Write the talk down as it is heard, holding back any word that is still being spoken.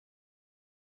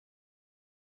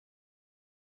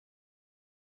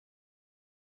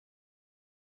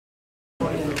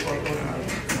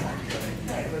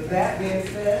that being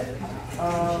said,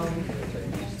 I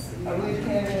believe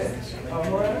candidate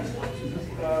Morales is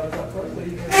up first, so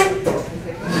you can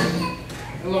take it.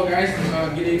 Hello guys,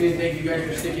 good evening. Thank you guys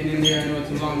for sticking in there. I know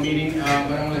it's a long meeting, but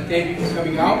I want to thank you for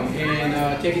coming out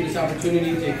and taking this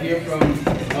opportunity to hear from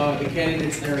the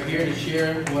candidates that are here to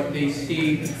share what they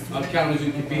see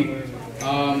Kalamazoo could be.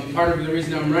 Part of the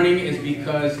reason I'm running is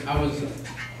because I was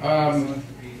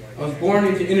born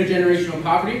into intergenerational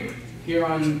poverty here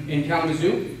in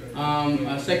Kalamazoo.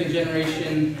 A second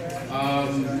generation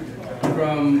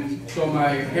so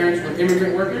my parents were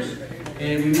immigrant workers,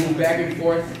 and we moved back and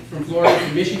forth from Florida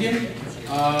to Michigan.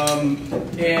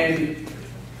 And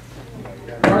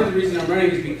part of the reason I'm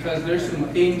running is because there's some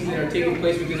things that are taking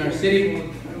place within our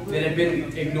city that have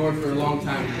been ignored for a long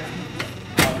time,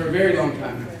 for a very long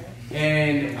time.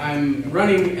 And I'm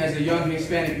running as a young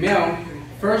Hispanic male,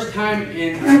 first time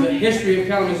in the history of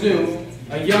Kalamazoo,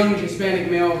 a young Hispanic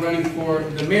male running for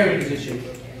the mayor position.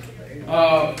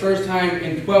 First time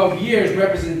in 12 years,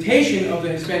 representation of the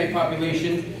Hispanic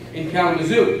population in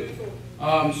Kalamazoo.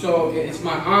 So it's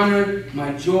my honor,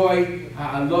 my joy.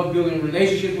 I love building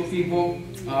relationships with people.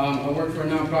 I work for a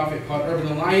nonprofit called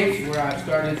Urban Alliance, where I've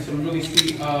started some really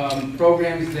sweet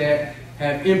programs that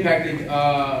have impacted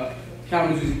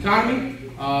Kalamazoo's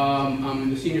economy. I'm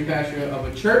the senior pastor of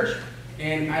a church,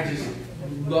 and I just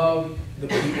love the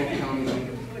people of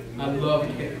Kalamazoo. I love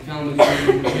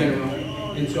Kalamazoo in general.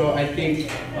 And so I think,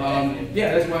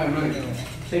 yeah, that's why I'm running.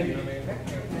 Thank you.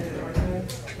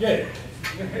 Yeah.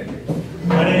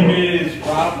 My name is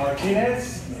Rob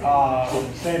Martinez.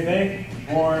 Same thing,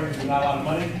 born with not a lot of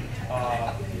money.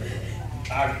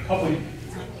 A couple,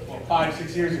 5,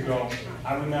 6 years ago,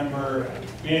 I remember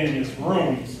being in this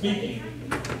room speaking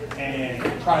and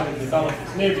trying to develop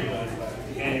this neighborhood,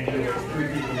 and there was 3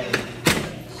 people in it.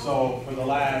 So for the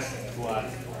last,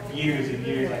 years and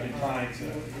years, I've been trying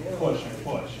to push and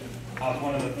push. I was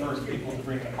one of the first people to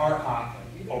bring the art hop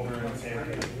over in this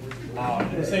area.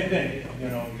 The same thing, you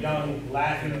know, young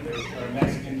Latin or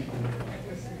Mexican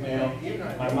male.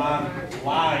 My mom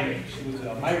lied. She was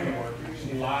a migrant worker.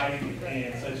 She lied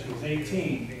and said she was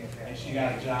 18 and she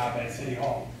got a job at City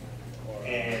Hall.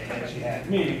 And then she had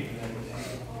me and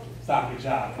stopped the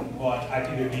job. But I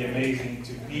think it would be amazing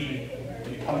to be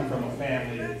coming from a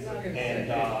family and being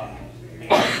the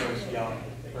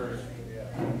first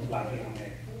Black people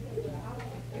name.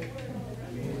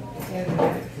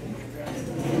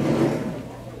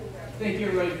 Thank you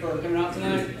everybody for coming out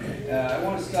tonight. I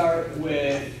want to start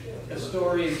with a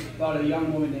story about a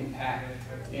young woman named Pat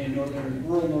in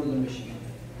rural northern Michigan.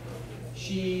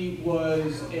 She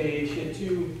had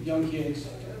 2 young kids.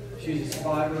 She was a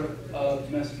survivor of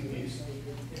domestic abuse.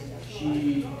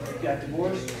 She got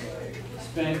divorced,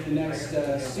 spent the next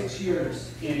 6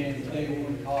 years in what we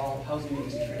would call housing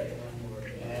insecurity,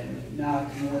 and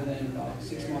not more than about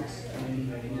 6 months in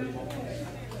the homeless.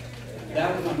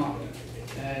 That was my mom.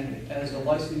 And as a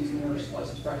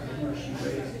licensed practical nurse, she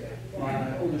raised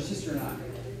my older sister and I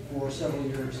for several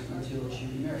years until she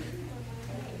remarried.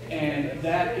 And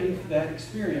that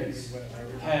experience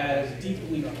has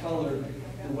deeply colored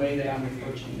the way that I'm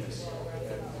approaching this.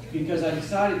 Because I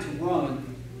decided to run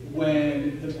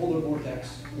when the polar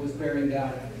vortex was bearing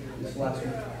down this last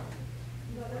week.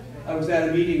 I was at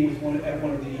a meeting with at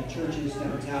one of the churches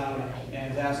downtown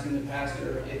and asking the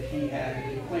pastor if he had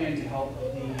a plan to help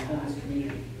the homeless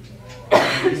community.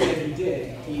 And he said he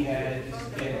did. He had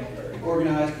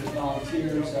organized with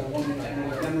volunteers. One of the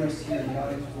members here in the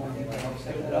audience was one that helped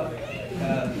set that up.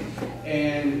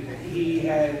 And he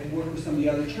had worked with some of the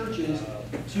other churches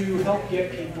to help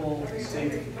get people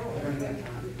safe during that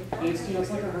time. And it's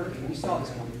like a hurricane. We saw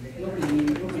this one. Nobody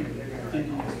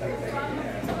didn't expect that.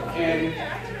 And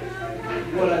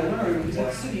what I learned is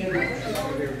that the city had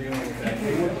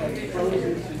people would have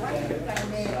frozen to death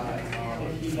outside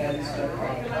if he hadn't stepped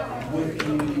up with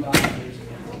community volunteers.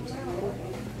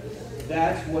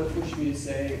 That's what pushed me to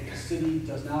say the city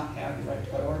does not have the right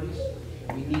priorities.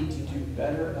 We need to do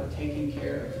better of taking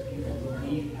care of the people who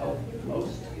need help the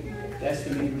most. That's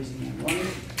the main reason I'm running.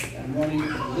 I'm running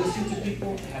to listen to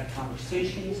people, to have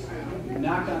conversations,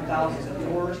 knock on thousands of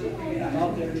doors, and I'm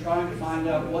out there trying to find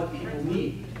out what people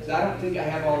need. Because I don't think I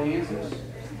have all the answers.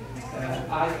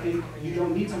 I think you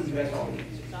don't need somebody who has all the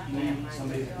answers. You need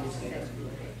somebody who will stand up.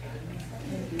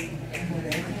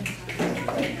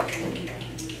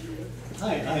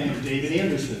 Hi, I am David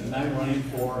Anderson, and I'm running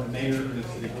for mayor of the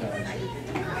city of Kalamazoo.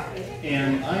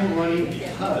 And I'm running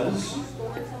because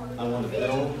I want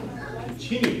to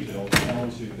continue to build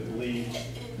Kalamazoo that leaves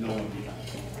no one behind.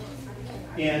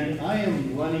 And I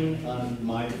am running on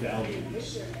my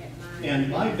values. And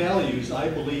my values, I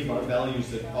believe, are values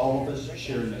that all of us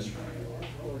share in this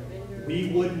room. We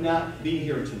would not be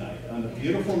here tonight on a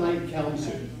beautiful night in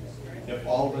Kalamazoo if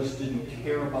all of us didn't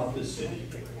care about this city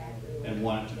and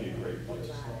want it to be a great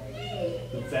place.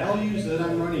 The values that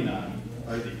I'm running on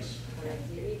are these.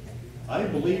 I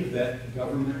believe that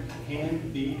government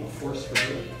can be a force for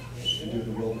good and do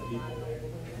the will of the people.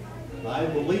 I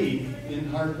believe in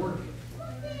hard work.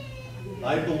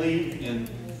 I believe in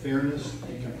fairness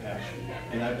and compassion.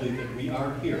 And I believe that we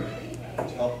are here to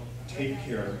help take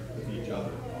care of each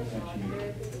other and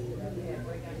community.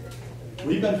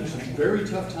 We've been through some very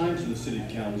tough times in the city of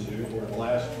Kalamazoo over the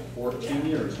last 14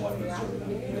 years while I've been serving on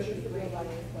the commission.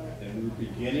 And we're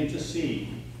beginning to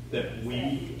see that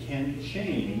we can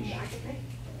change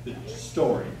the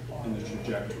story and the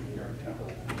trajectory here in town.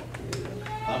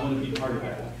 I want to be part of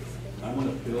that. I want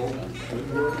to build on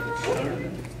good work that's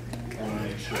started. I want to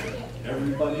make sure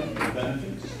everybody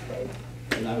benefits.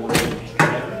 And I want to work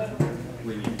together,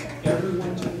 bringing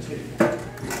everyone to the table,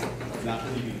 not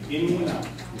leaving anyone out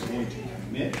who's going to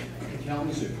commit to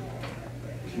Kalamazoo,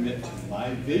 commit to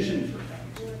my vision for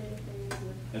Kalamazoo,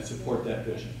 and support that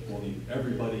vision. We'll need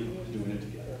everybody doing it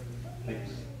together.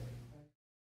 Thanks.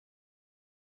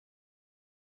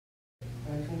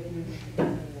 Thank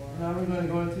you. Now we're going to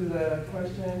go into the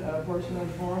question portion of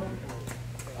the forum.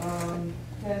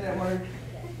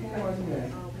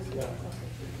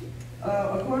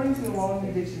 According to the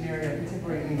Walden Dictionary of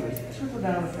Contemporary English,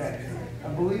 trickle-down effect, a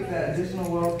belief that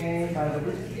additional wealth gained by the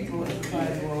richest people in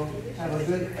society will have a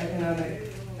good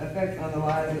economic effect on the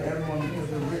lives of everyone because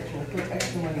the rich will put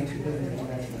extra money into business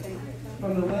investment.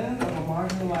 From the lens of a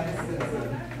marginalized citizen,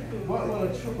 what will a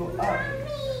trickle-up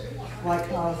like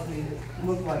policy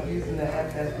look like using the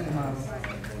FSP model?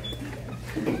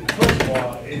 First of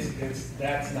all,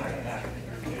 that's not going to happen.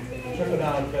 The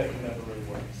trickle-down effect never really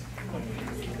works. I mean,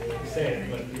 you say it,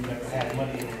 but you never had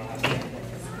money in the house.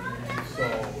 So,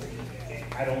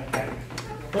 I don't have.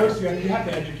 First, you have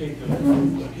to educate the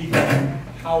people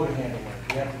how to handle money.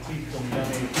 You have to teach them young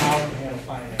age how to handle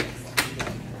finance.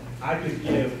 I could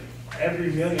give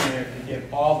every millionaire could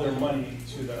give all their money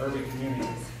to the urban community,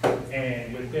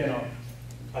 and within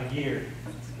a year,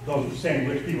 those same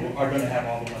rich people are going to have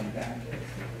all the money back.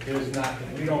 There's not,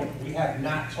 we have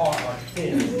not taught our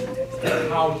kids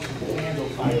how to handle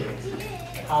finance,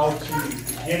 how to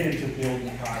get into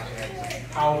building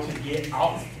projects, how to get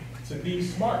out, to be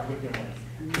smart with their money.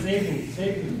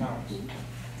 Saving accounts.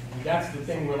 That's the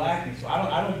thing we're lacking. So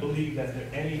I don't believe that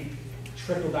there's any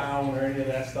trickle down or any of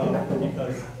that stuff,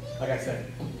 because, like I said,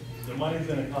 the money's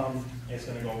going to come, and it's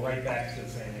going to go right back to the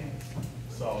same hands.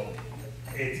 So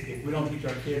if we don't teach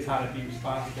our kids how to be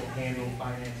responsible, handle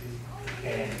finances,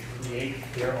 and create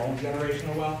their own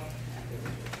generational wealth,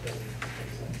 it doesn't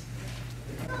make sense.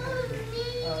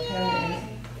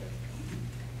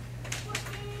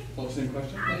 Closing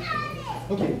question?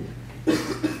 Okay.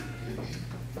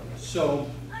 So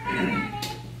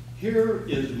here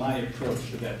is my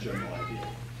approach to that general idea,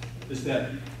 is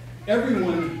that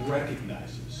everyone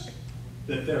recognizes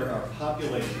that there are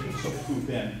populations who've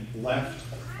been left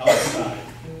outside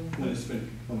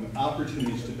when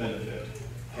opportunities to benefit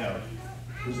have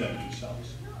presented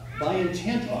themselves, by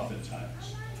intent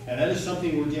oftentimes. And that is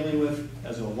something we're dealing with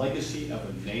as a legacy of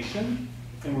a nation,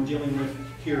 and we're dealing with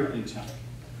here in town.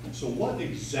 So what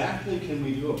exactly can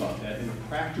we do about that in a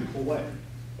practical way?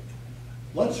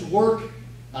 Let's work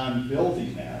on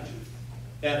building that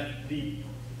at the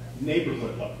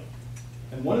neighborhood level.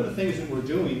 And one of the things that we're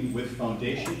doing with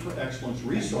Foundation for Excellence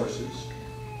resources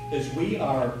is we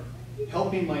are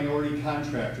helping minority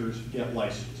contractors get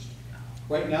licensed.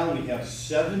 Right now we have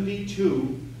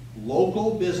 72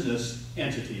 local business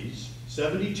entities,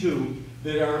 72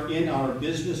 that are in our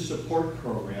business support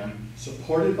program,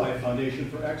 supported by Foundation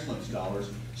for Excellence dollars,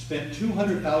 spent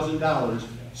 $200,000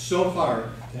 so far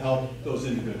to help those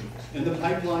individuals. In the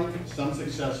pipeline, some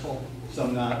successful,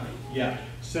 some not yet.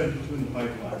 72 in the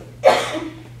pipeline.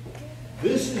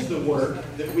 This is the work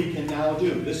that we can now do.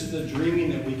 This is the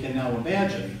dreaming that we can now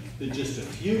imagine that just a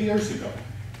few years ago,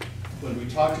 when we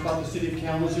talked about the city of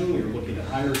Kalamazoo, we were looking to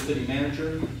hire a city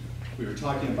manager, we were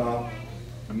talking about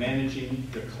managing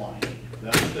the client.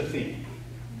 That was the theme.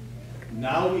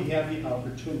 Now we have the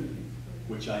opportunity,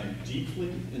 which I am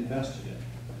deeply invested in,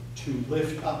 to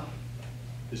lift up.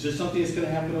 Is this something that's going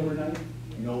to happen overnight?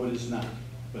 No, it is not.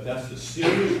 But that's the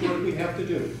serious work we have to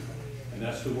do, and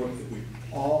that's the work that we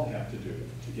all have to do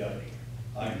together.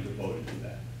 I am devoted to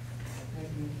that.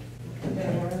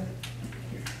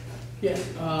 Yes,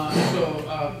 so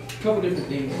a couple different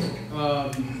things.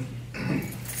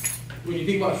 When you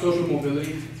think about social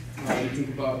mobility, You think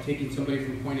about taking somebody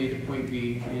from point A to point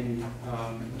B and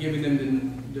giving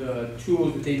them the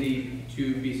tools that they need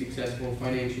to be successful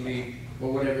financially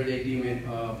or whatever they deem it,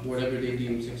 whatever they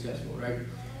deem successful, right?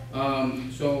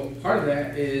 So part of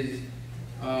that is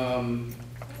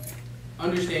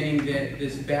understanding that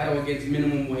this battle against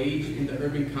minimum wage in the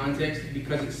urban context,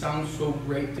 because it sounds so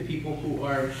great to people who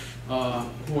are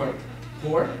poor,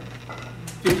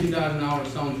 $15 an hour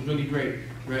sounds really great,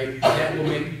 right? That will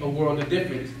make a world of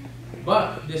difference.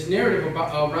 But this narrative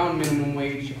around minimum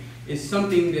wage is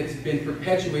something that's been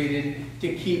perpetuated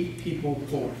to keep people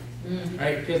poor,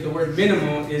 right? Because the word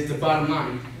minimal is the bottom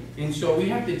line. And so we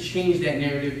have to change that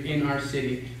narrative in our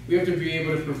city. We have to be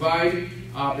able to provide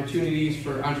opportunities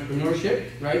for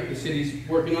entrepreneurship, right? The city's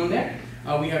working on that.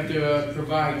 We have to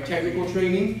provide technical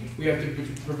training. We have to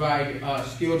provide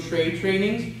skilled trade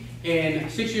trainings.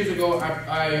 And 6 years ago,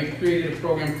 I created a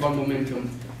program called Momentum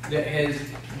that has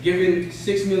given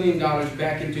 $6 million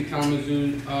back into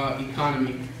Kalamazoo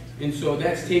economy. And so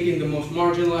that's taking the most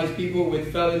marginalized people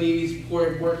with felonies,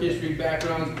 poor work history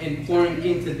backgrounds, and pouring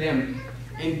into them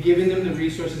and giving them the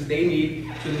resources they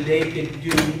need so that they can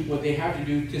do what they have to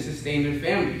do to sustain their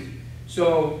families.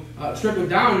 So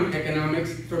trickle-down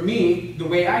economics, for me, the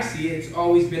way I see it, it's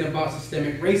always been about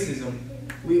systemic racism.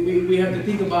 We have to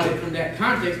think about it from that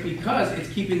context because it's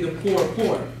keeping the poor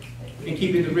poor and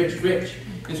keeping the rich rich.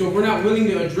 And so if we're not willing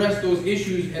to address those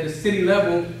issues at a city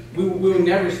level, we will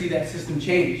never see that system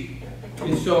change.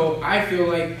 And so I feel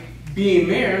like being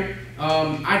mayor,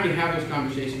 I can have those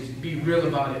conversations, be real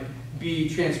about it, be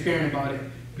transparent about it,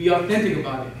 be authentic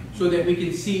about it, so that we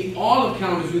can see all of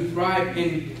Kalamazoo thrive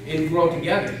and grow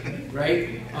together,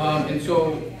 right? And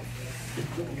so,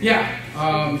 yeah,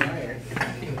 I'll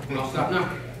stop now.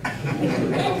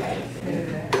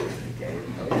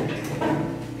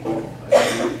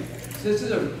 So this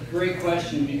is a great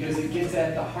question because it gets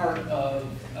at the heart of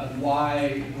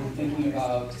why we're thinking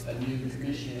about a new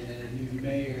commission and a new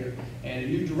mayor and a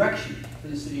new direction for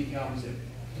the city of Kalamazoo.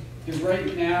 Because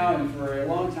right now and for a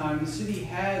long time, the city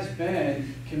has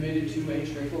been committed to a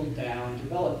trickle-down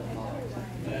development model.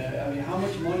 I mean, how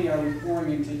much money are we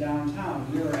pouring into downtown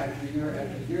year after year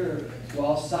after year,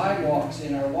 while sidewalks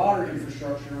and our water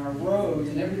infrastructure and our roads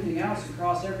and everything else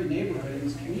across every neighborhood in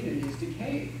this community is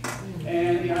decaying?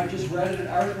 And you know, I just read an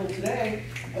article today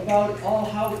about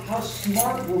how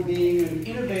smart we're being and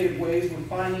innovative ways we're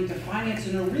finding to finance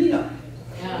an arena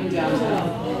in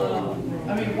downtown.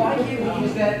 I mean, why can't we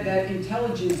use that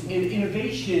intelligence and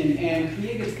innovation and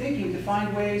creative thinking to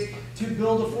find ways to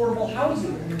build affordable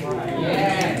housing?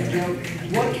 And you know,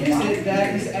 what is it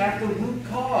that is at the root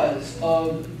cause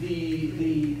of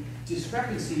the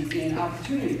discrepancy in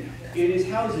opportunity? It is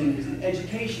housing, it is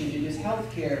education, it is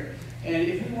healthcare. And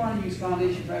if we want to use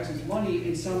Foundation for Excellence money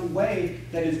in some way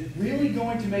that is really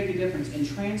going to make a difference and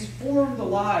transform the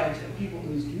lives of people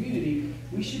in this community,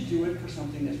 we should do it for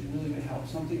something that's really going to help.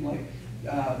 Something like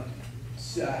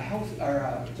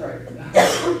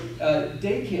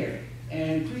daycare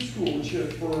and preschool, which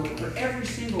for every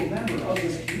single member of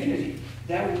this community,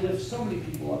 that will lift so many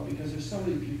people up because there's so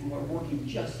many people who are working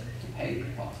just to pay the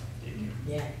cost of daycare.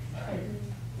 Yeah.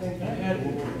 Thank you.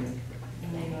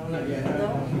 Not yet.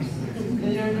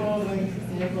 In your closing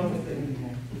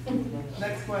statement.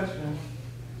 Next question.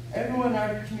 Everyone in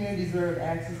our community deserves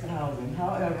access to housing.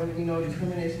 However, we know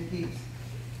discrimination keeps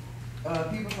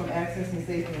people from accessing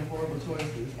safe and affordable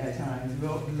choices at times,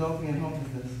 resulting in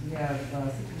homelessness. We have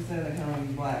 60% of the county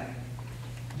is black.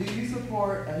 Do you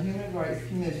support a human rights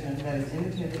commission that is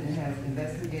independent and has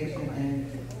investigation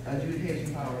and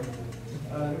adjudication powers?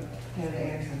 Candidate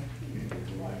Anderson.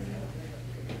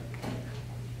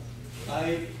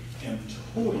 I am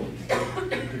totally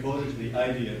devoted to the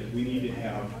idea that we need to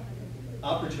have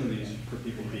opportunities for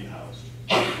people to be housed.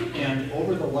 And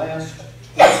over the last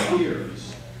 20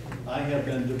 years, I have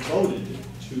been devoted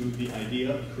to the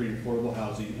idea of creating affordable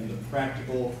housing and the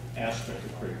practical aspect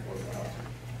of creating affordable housing.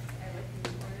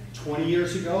 20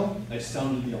 years ago, I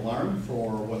sounded the alarm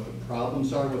for what the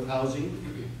problems are with housing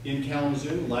in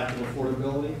Kalamazoo, lack of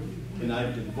affordability, and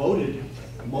I've devoted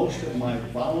most of my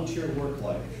volunteer work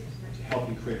life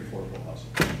helping create affordable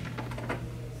housing.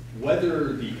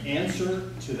 Whether the answer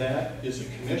to that is a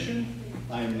commission,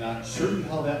 I am not certain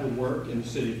how that would work in the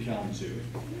city of Kalamazoo.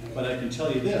 But I can tell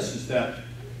you this, is that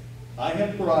I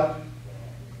have brought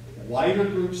wider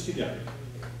groups together,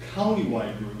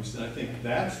 county-wide groups, and I think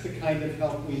that's the kind of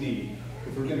help we need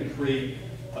if we're going to create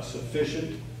a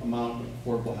sufficient amount of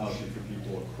affordable housing for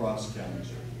people across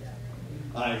Kalamazoo.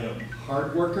 I am a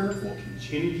hard worker, will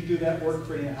continue to do that work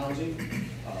creating housing.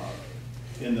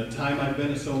 In the time I've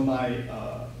been at some of my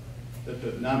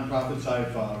the nonprofits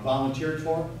I've volunteered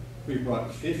for, We brought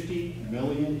 $50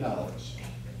 million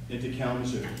into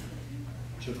Kalamazoo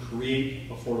to create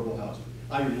affordable housing.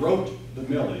 I wrote the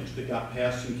millage that got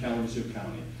passed in Kalamazoo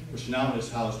County, which now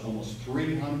has housed almost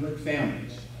 300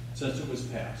 families since it was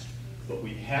passed. But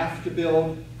we have to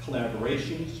build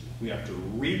collaborations, we have to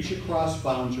reach across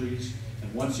boundaries,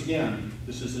 and once again,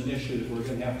 this is an issue that we're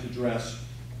going to have to address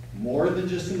more than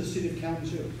just in the city of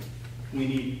Kalamazoo. We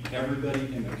need everybody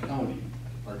in the county to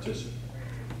participate.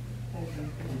 Thank you.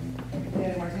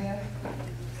 Dan Martinez?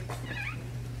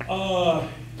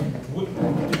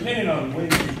 Depending on when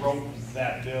you wrote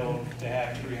that bill to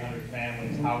have 300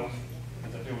 families housed,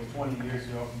 as if it was 20 years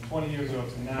ago, from 20 years ago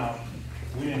to now,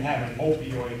 we didn't have an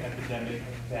opioid epidemic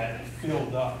that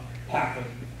filled up half of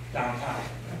downtown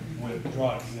with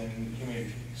drugs and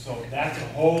community. So that's a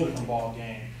whole different ball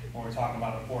game when we're talking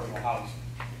about affordable housing.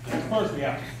 Because first we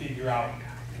have to figure out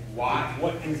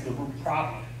what is the root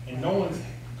problem, and no one's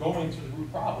going to the root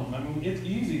problem. I mean, it's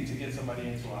easy to get somebody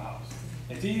into a house.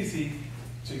 It's easy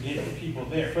to get the people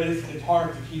there, but it's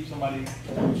hard to keep somebody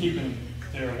from keeping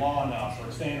their lawn up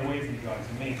or staying away from drugs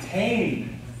and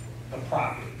maintaining the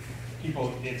property.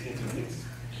 People, it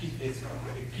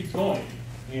keeps going.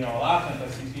 You know, a lot of times I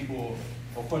see people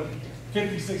will put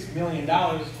 $56 million,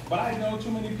 but I know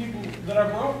too many people that are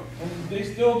broke and they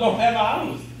still don't have a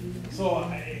house. So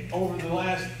over the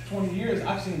last 20 years,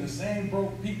 I've seen the same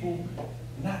broke people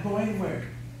not go anywhere.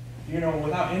 You know,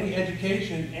 without any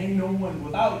education, ain't no one,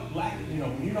 without lack, you know,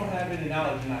 when you don't have any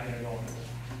knowledge, you're not gonna go anywhere.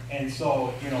 And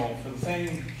so, you know, for the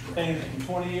same thing from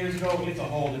 20 years ago, it's a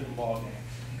whole different ballgame.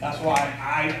 That's why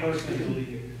I personally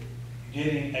believe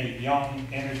getting a young,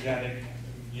 energetic,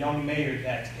 young mayor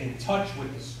that's in touch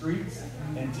with the streets,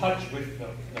 in touch with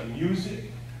the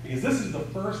music, because this is the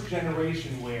first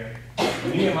generation where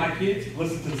me and my kids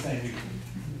listen to the same music.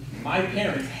 My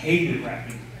parents hated rap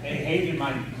music. They hated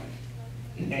my music.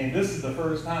 And this is the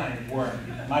first time where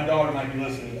my daughter might be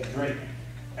listening to Drake.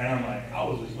 And I'm like, I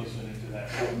was just listening to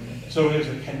that. So there's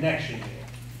a connection there.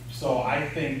 So I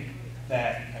think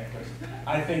that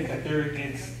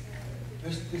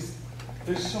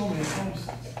there's so many homes,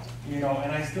 you know,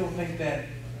 and I still think that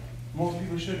most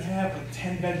people shouldn't have a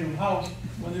 10-bedroom house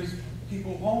when there's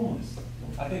people homeless.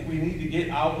 I think we need to get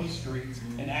out in the streets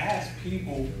and ask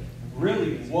people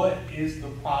really what is the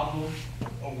problem,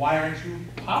 or why aren't you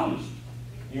housed?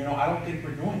 You know, I don't think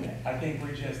we're doing that. I think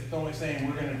we're just only saying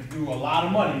we're going to do a lot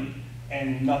of money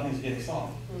and nothing's getting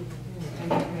solved.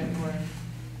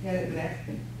 Yeah, Zach?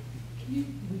 Can you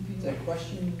repeat that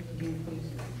question again, please,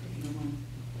 if you don't mind?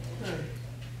 Sure.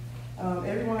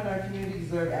 Everyone in our community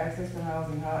deserves access to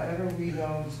housing. However, we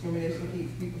know discrimination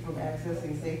keeps people from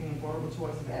accessing safe and affordable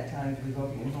choices at times,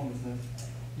 resulting in homelessness.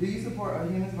 Do you support a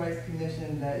Human Rights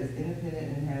Commission that is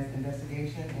independent and has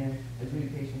investigation and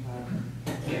adjudication power?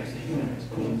 Yes, the Human Rights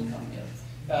Commission.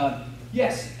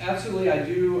 Yes, absolutely. I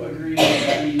do agree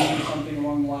that we need something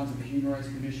along the lines of the Human Rights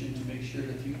Commission to make sure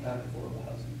that people have affordable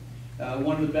housing.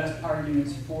 One of the best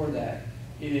arguments for that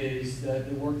is the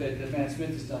work that Matt Smith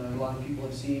has done. A lot of people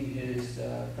have seen his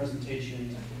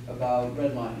presentation about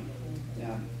redlining.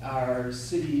 Now, our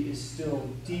city is still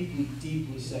deeply,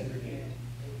 deeply segregated.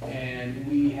 And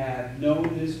we have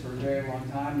known this for a very long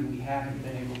time, and we haven't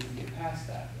been able to get past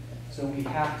that. So we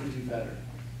have to do better.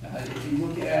 If you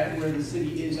look at where the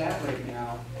city is at right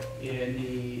now, in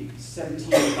the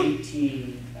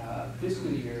 17-18 fiscal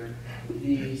year,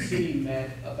 the city met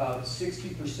about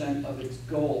 60% of its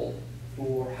goal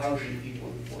for housing people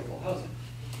in affordable housing.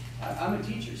 I'm a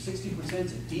teacher, 60%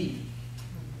 is a D.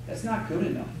 That's not good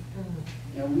enough.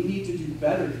 You know, we need to do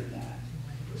better than that.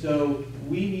 So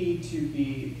we need to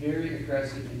be very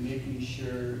aggressive in making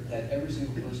sure that every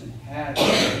single person has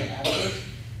access.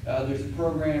 There's a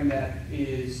program that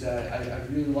is, I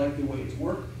really like the way it's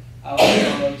worked, out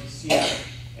of Seattle,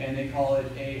 and they call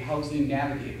it a housing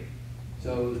navigator.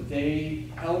 So they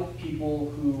help people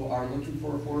who are looking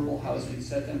for affordable housing,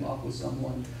 set them up with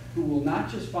someone who will not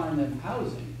just find them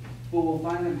housing, but will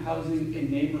find them housing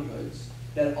in neighborhoods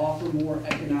that offer more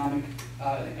economic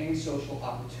and social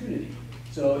opportunity.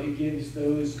 So it gives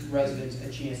those residents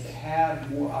a chance to have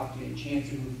more opportunity, a chance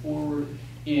to move forward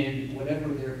in whatever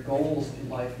their goals in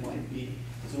life might be.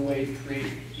 It's a way to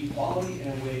create equality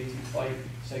and a way to fight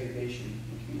segregation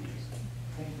in communities.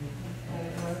 Thank you.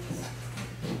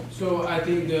 So I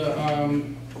think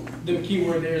the key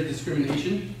word there is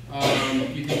discrimination.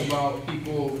 You think about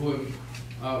people who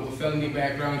have with felony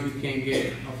backgrounds who can't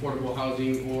get affordable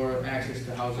housing or access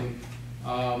to housing.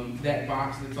 That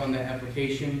box that's on that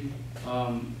application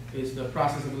is the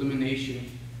process of elimination.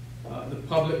 The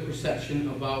public perception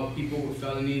about people with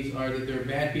felonies are that they're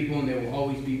bad people and they will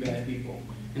always be bad people.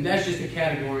 And that's just a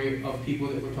category of people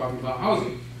that we're talking about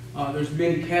housing. There's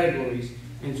many categories,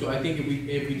 and so I think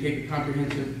if we take a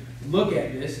comprehensive look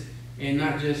at this and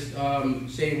not just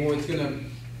say, well, it's going to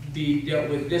be dealt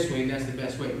with this way and that's the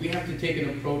best way. We have to take an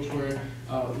approach where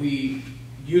we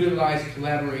utilize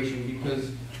collaboration,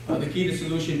 because the key to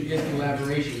solution is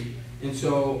collaboration. And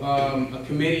so a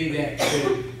committee that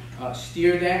could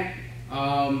steer that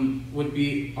would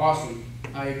be awesome.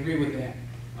 I agree with that.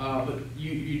 But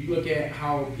you look at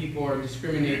how people are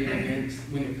discriminated against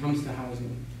when it comes to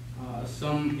housing.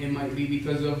 Some, it might be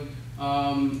because of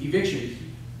evictions.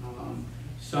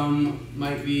 Some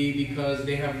might be because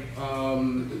they have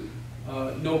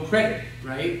no credit,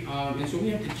 right? And so we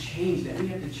have to change that. We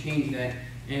have to change that.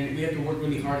 And we have to work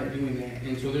really hard at doing that.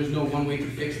 And so there's no one way to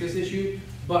fix this issue,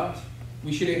 but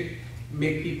we shouldn't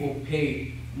make people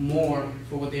pay more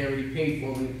for what they already paid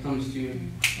for when it comes to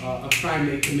a crime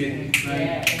they committed,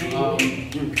 right?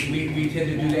 We tend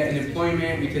to do that in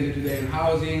employment, we tend to do that in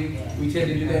housing, we tend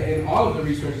to do that in all of the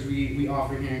resources we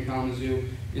offer here in Kalamazoo.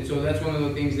 And so that's one of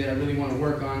the things that I really want to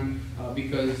work on,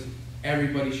 because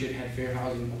everybody should have fair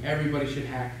housing. Everybody should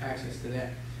have access to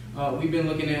that. We've been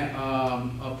looking at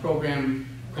a program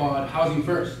called Housing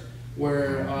First,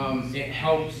 where it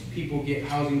helps people get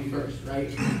housing first, right?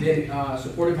 Then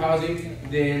supportive housing,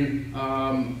 then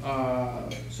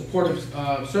supportive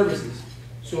services.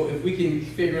 So if we can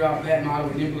figure out that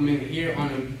model and implement it here on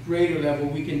a greater level,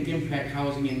 we can impact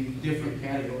housing in different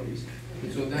categories.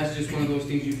 And so that's just one of those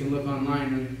things you can look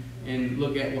online and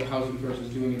look at what Housing First is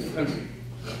doing in the country.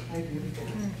 Thank you.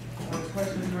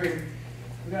 Question 3.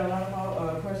 We got a lot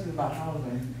of questions about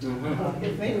housing.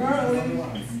 Currently,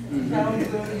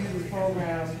 Kalamazoo uses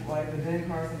programs like the Ben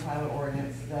Carson pilot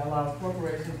ordinance that allows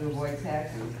corporations to avoid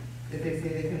taxes if they say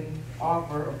they can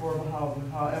offer affordable housing,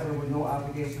 however, with no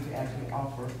obligation to actually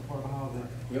offer affordable housing.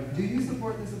 Yep. Do you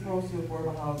support this approach to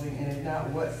affordable housing, and if not,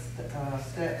 what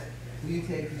steps will you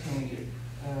take to change it?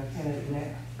 Candidate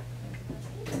Nat?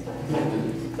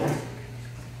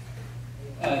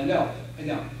 No, I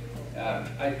don't.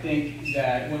 I think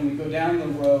that when we go down the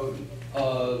road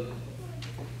of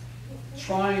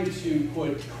trying to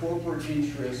put corporate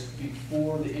interests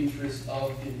before the interests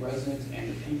of the residents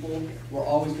and the people, we're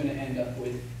always going to end up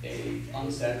with an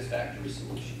unsatisfactory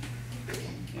solution.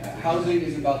 Housing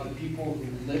is about the people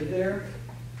who live there,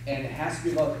 and it has to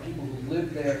be about the people who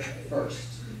live there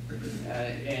first.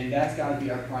 And that's got to be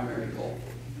our primary goal.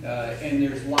 And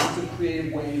there's lots of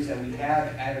creative ways that we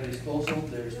have at our disposal.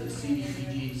 There's the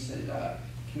CDBG's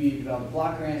Community Development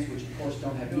Block Grants, which of course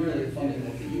don't have nearly the funding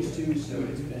that they used to, so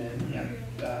it's been,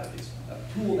 it's a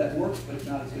tool that works, but it's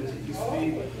not as good as it used to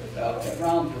be. We've got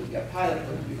round we've got pilot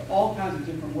programs, we've got all kinds of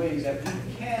different ways that we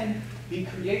can be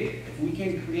creative. If we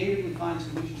can creatively find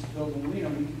solutions to build a marina,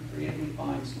 we can creatively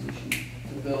find solutions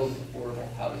to build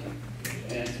affordable housing.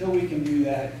 And until we can do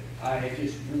that, I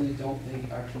just really don't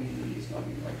think our community is going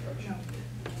in the right direction.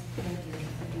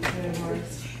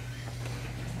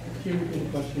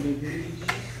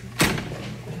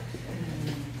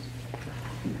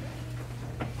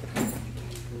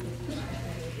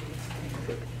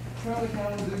 Currently,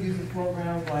 Kalamazoo uses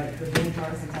programs like the Ben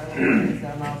Carson pilot ordinance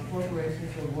that allows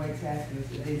corporations to avoid taxes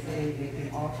if they say they can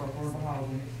offer affordable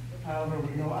housing, however,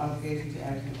 with no obligation to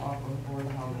actually offer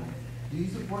affordable housing. Do you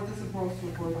support this approach to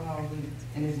affordable housing,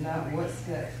 and if not, what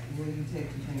steps will you take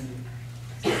to change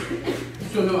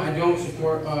it? So no, I don't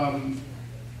support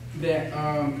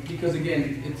that because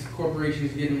again, it's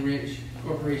corporations getting rich.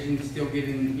 Corporations still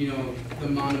getting, you know, the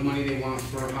amount of money they want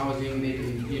for housing. They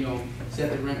can, you know,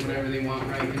 set the rent whatever they want,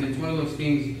 right? And it's one of those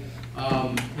things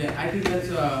that I think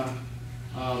that's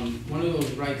one of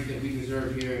those rights that we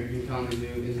deserve here in Kalamazoo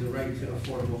is the right to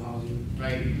affordable housing,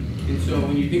 right? And so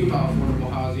when you think about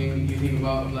affordable housing, you think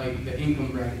about like the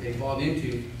income bracket they fall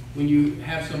into. When you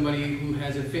have somebody who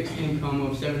has a fixed income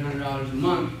of $700 a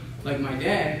month, like my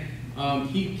dad,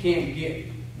 he can't get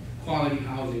quality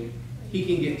housing. He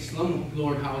can get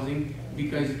slumlord housing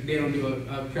because they don't do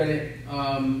a credit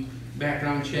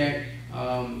background check.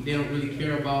 They don't really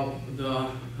care about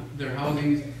their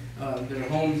housings, their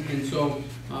homes. And so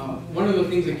one of the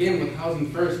things, again, with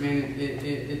Housing First, man,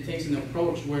 it takes an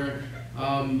approach where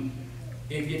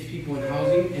it gets people in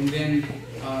housing and then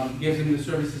gives them the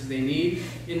services they need.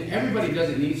 And everybody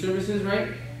doesn't need services, right?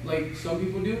 Like some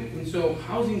people do. And so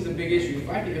housing is a big issue.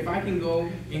 If I can go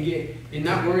and get and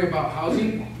not worry about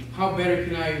housing, how better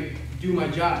can I do my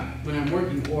job when I'm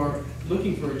working or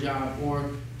looking for a job or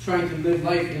trying to live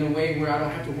life in a way where I don't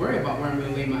have to worry about where I'm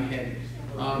going to lay my head.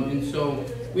 And so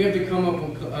we have to come up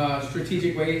with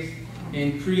strategic ways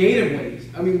and creative ways.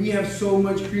 I mean, we have so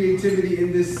much creativity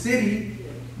in this city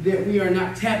that we are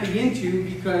not tapping into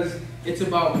because It's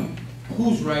about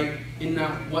who's right and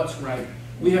not what's right.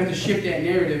 We have to shift that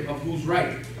narrative of who's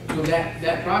right. So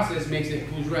that process makes it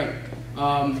who's right.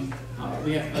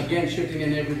 We have, again, shifting the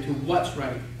narrative to what's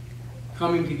right.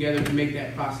 Coming together to make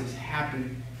that process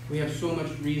happen. We have so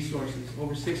much resources,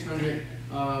 over 600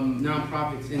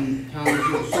 nonprofits in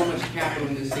Kalamazoo, so much capital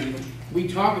in this city. We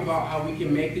talk about how we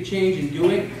can make the change and do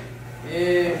it,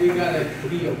 and we gotta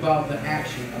be about the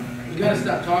action. We gotta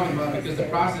stop talking about it because the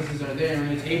processes are there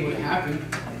and it's able to happen.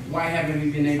 Why haven't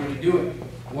we been able to do it?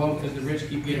 Well, because the rich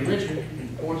keep getting richer and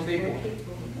the poor stay poor.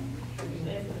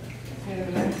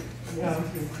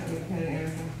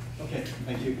 Okay,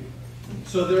 thank you.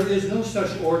 So there is no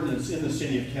such ordinance in the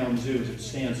city of Kalamazoo as it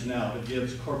stands now that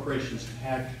gives corporations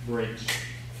tax breaks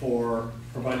for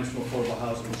providing some affordable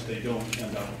housing which they don't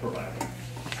end up providing.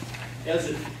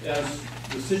 As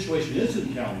the situation is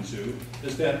in Kalamazoo,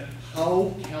 is that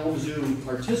how Kalamazoo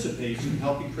participates in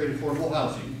helping create affordable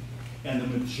housing, and the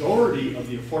majority of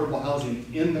the affordable housing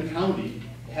in the county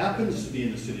happens to be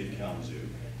in the city of Kalamazoo,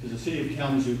 because the city of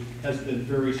Kalamazoo has been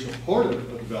very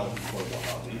supportive of developing affordable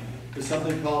housing, is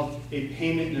something called a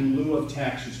payment in lieu of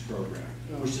taxes program,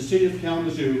 which the city of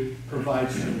Kalamazoo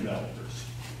provides to developers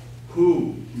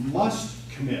who must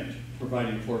commit to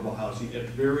providing affordable housing at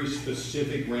very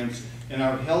specific rents and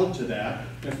are held to that.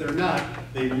 If they're not,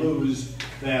 they lose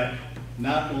that,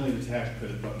 not only the tax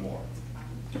credit, but more.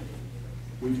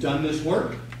 We've done this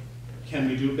work. Can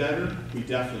we do better? We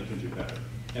definitely can do better.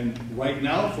 And right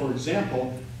now, for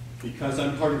example, because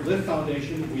I'm part of LIFT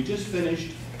Foundation, we just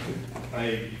finished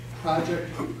a project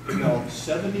developed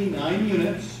 79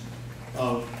 units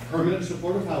of permanent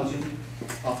supportive housing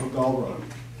off of Gull Road.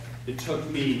 It took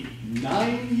me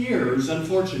 9 years,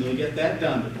 unfortunately, to get that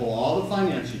done, to pull all the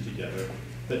financing together.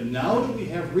 But now that we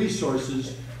have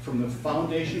resources from the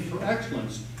Foundation for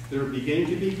Excellence, there are beginning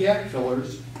to be gap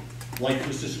fillers, like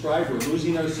was described. We're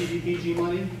losing our CDBG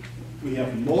money. We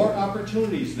have more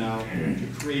opportunities now to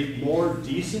create more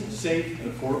decent, safe,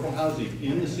 and affordable housing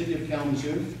in the city of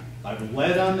Kalamazoo. I've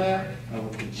led on that. I will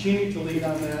continue to lead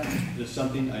on that. It is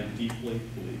something I deeply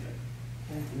believe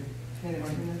in.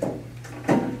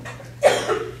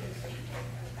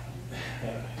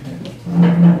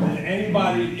 Did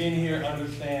anybody in here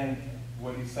understand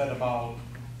what he said about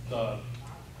the,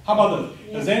 how about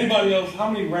this? Does anybody else, how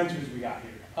many renters we got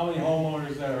here? How many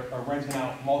homeowners that are renting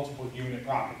out multiple unit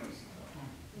properties?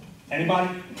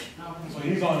 Anybody? So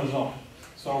he's on his own.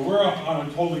 So we're on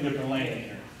a totally different lane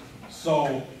here.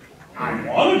 So I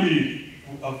want to be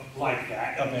like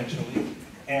that eventually,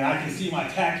 and I can see my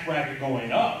tax bracket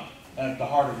going up as the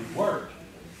harder we work.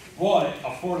 But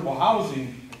affordable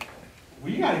housing,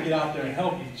 we got to get out there and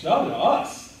help each other,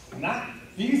 us, not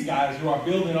these guys who are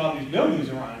building all these buildings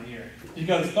around here.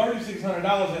 Because $3,600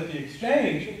 at the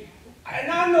exchange,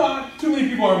 I know too many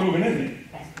people are moving in there.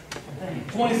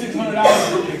 $2,600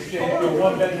 at the exchange for a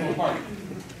one-bedroom apartment.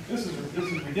 This is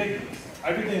ridiculous.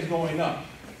 Everything's going up.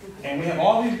 And we have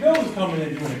all these builders coming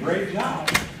in doing a great job.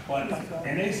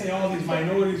 And they say all these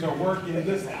minorities are working and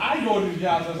this. I go to these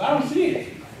jobs and I don't see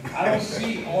it. I don't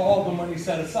see all the money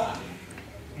set aside.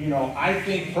 You know, I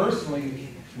think personally,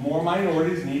 more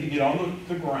minorities need to get on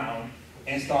the ground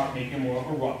and start making more of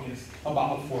a ruckus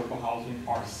about affordable housing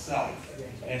ourselves.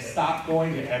 And stop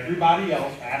going to everybody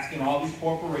else, asking all these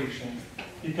corporations,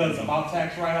 because about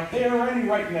tax write-off, they're already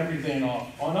writing everything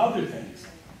off on other things.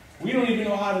 We don't even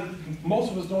know how to,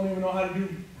 most of us don't even know how to do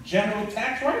general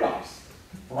tax write-offs.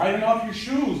 Writing off your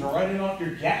shoes, or writing off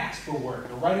your gas for work,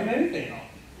 or writing anything off.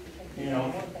 You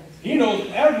know, he knows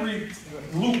every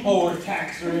loophole or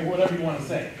tax or whatever you want to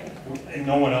say, and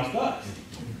no one else does.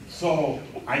 So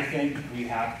I think we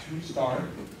have to start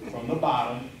from the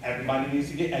bottom. Everybody needs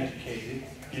to get educated.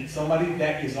 Get somebody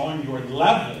that is on your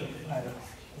level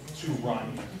to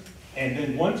run. And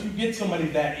then once you get somebody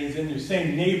that is in your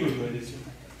same neighborhood as you,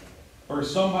 or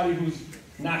somebody who's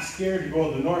not scared to go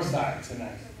to the north side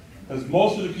tonight. Because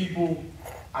most of the people,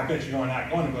 I bet you're not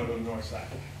going to go to the north side.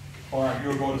 Or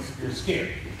you're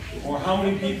scared. Or how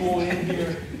many people in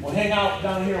here will hang out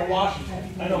down here in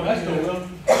Washington? I know Esther will.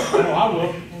 I know I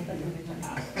will.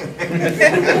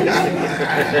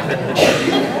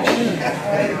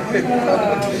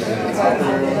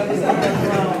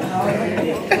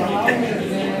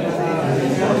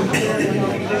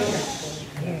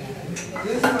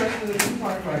 This question is a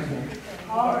two-part question.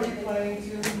 How are you planning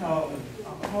to help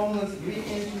homeless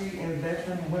re-entry and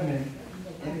veteran women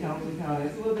in Kalamazoo County?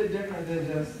 It's a little bit different than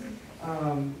just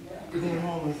being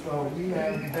homeless. So we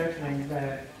have veterans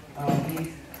that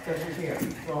need special care.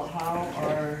 So how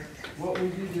are what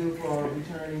would you do for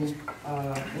returning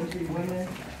entry women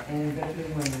and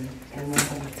veteran women and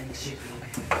non-homeless people?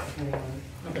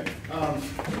 Okay.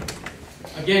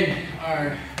 Again,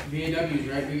 our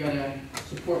VAWs, right? We gotta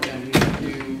support them. We have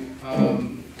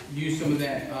to use some of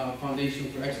that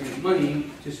Foundation for Excellence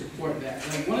money to support that.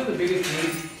 Like one of the biggest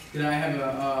things that I have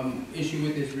a issue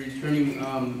with is returning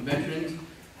veterans.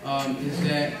 Is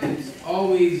that it's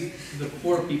always the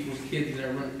poor people's kids that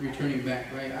are returning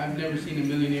back, right? I've never seen a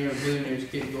millionaire or billionaire's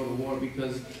kid go to war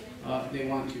because they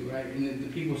want to, right? And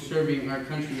the people serving our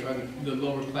country are the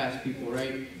lower class people,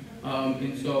 right?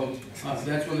 And so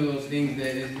that's one of those things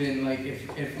that has been like,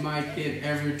 if my kid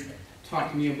ever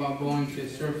talked to me about going to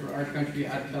serve for our country,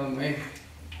 I'd tell him, hey,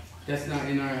 that's not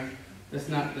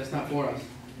for us.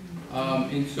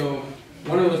 And so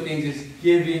one of those things is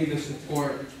giving the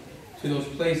support to those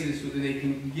places so that they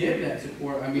can give that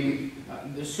support. I mean,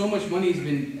 there's so much money has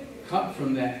been cut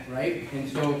from that, right? And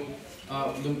so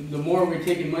the more we're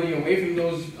taking money away from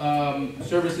those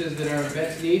services that our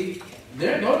vets need,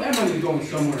 that money is going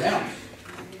somewhere else,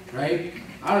 right?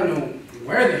 I don't know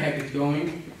where the heck it's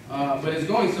going, but it's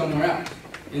going somewhere else.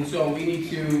 And so we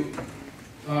need to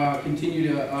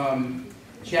continue to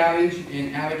challenge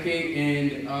and allocate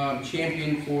and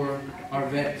champion for our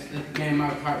vets. Man, my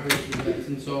heart breaks for vets.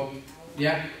 And so,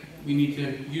 yeah, we need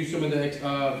to use some of the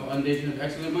Foundation of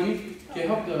Excellence money to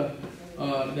help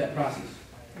that process.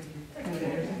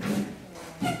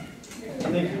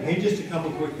 Thank you. Hey, just a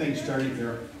couple quick things starting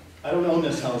here. I don't own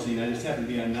this housing. I just happen to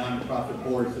be on non-profit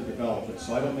boards that develop it,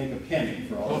 so I don't make a penny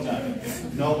for all the time.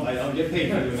 No, I don't get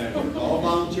paid for doing that work. All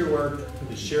volunteer work.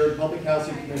 The Shared Public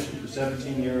Housing Commission for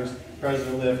 17 years,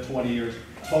 President Liv 20 years,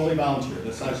 totally volunteer.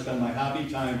 That's how I spend my hobby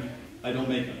time. I don't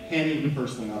make a penny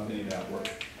personally off any of that work.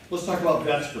 Let's talk about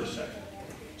vets for a second.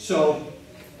 So,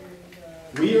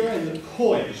 we are in the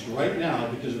poised right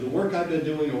now, because of the work I've been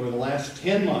doing over the last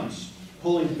 10 months,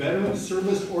 pulling veteran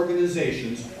service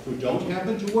organizations who don't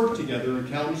happen to work together in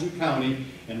Kalamazoo County,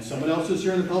 and someone else who's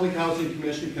here in the Public Housing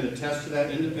Commission can attest to that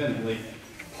independently,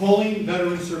 pulling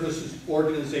veteran services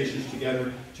organizations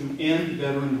together to end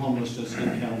veteran homelessness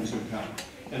in Kalamazoo County.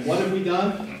 And what have we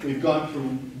done? We've gone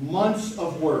through months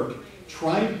of work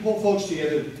trying to pull folks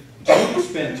together that don't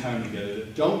spend time together,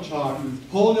 that don't talk,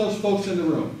 pulling those folks in the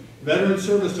room. Veteran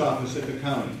Service Office at the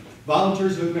county,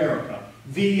 Volunteers of America,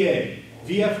 VA,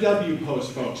 VFW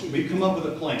post folks. We've come up with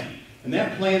a plan. And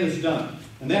that plan is done.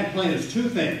 And that plan is two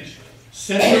things.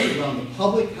 Centered around the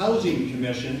Public Housing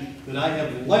Commission that I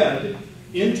have led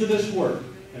into this work.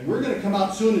 And we're going to come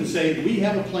out soon and say we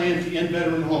have a plan to end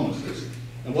veteran homelessness.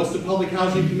 And what's the Public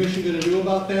Housing Commission going to do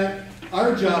about that?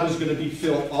 Our job is going to be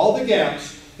fill all the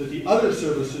gaps that the other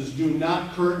services do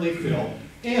not currently fill.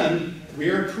 And we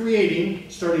are creating,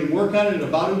 starting work on it in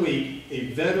about a week,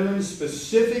 a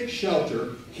veteran-specific shelter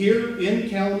here in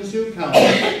Kalamazoo County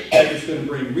that is going to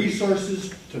bring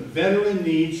resources to veteran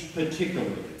needs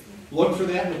particularly. Look for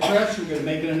that in the press. We're going to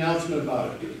make an announcement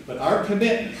about it. But our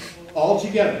commitment, all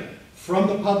together, from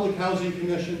the Public Housing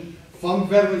Commission, from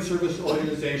veteran service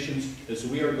organizations, is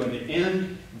we are going to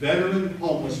end veteran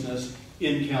homelessness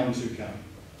in Kalamazoo County.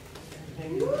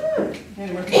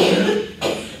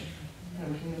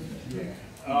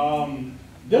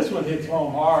 This one hits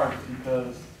home hard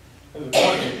because there's a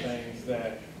couple of things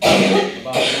that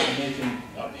about not making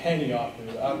a penny off of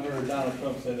it. I've heard Donald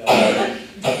Trump say that,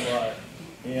 but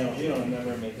you know, he don't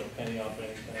never make a penny off of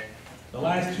anything. The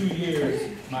last 2 years,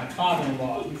 my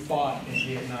father-in-law, he fought in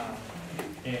Vietnam,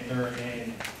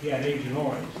 and he had Agent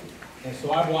Orange, and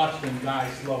so I watched him die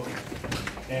slowly,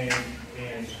 and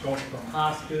go from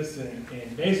hospice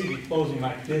and basically closing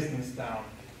my business down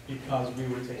because we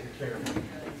were taking care of him.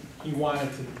 He wanted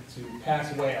to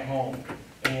pass away at home.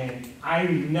 And I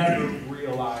never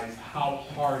realized how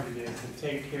hard it is to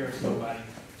take care of somebody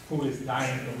who is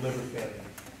dying from liver failure.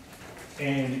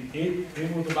 And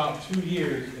it was about 2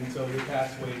 years until he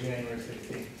passed away January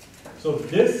 16th. So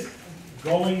this,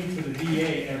 going to the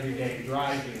VA every day,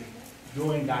 driving,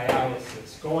 doing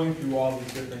dialysis, going through all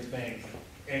these different things,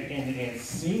 and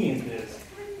seeing this,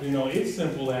 you know, it's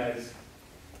simple as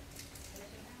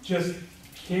just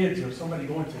kids or somebody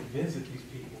going to visit these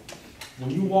people. When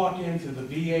you walk into the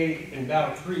VA in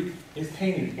Battle Creek, it's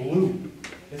painted blue.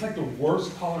 It's like the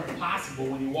worst color possible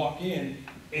when you walk in.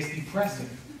 It's depressing.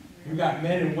 You got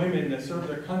men and women that serve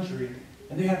their country,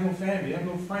 and they have no family, they have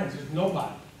no friends, there's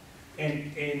nobody.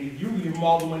 And you give them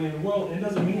all the money in the world, and it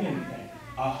doesn't mean anything.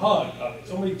 A hug,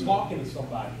 somebody talking to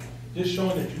somebody, just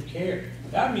showing that you care.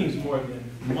 That means more than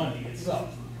money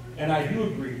itself. And I do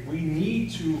agree, we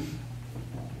need to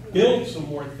build some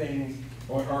more things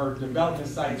or development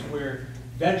sites where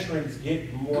veterans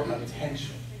get more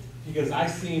attention. because I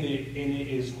seen it and it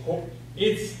is,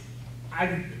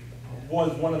 I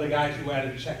was one of the guys who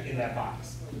had to check in that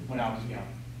box when I was young.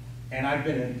 And I've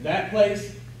been in that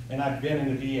place and I've been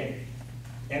in the VA.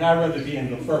 And I'd rather be in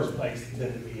the first place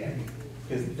than the VA,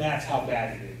 because that's how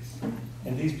bad it is.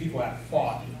 And these people have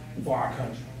fought for our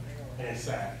country, and it's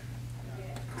sad.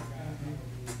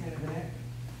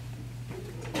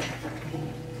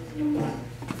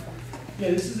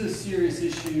 Yeah, this is a serious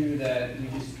issue that we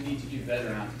just need to do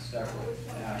better on to start with.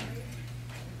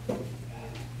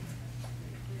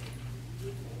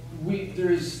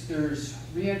 There's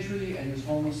reentry and there's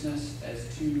homelessness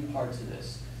as two parts of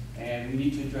this, and we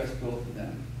need to address both of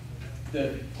them.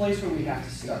 The place where we have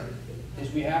to start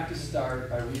is we have to start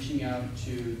by reaching out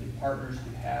to the partners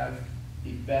who have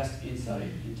the best insight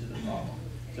into the problem.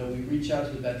 So we reach out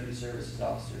to the veteran services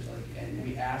officers and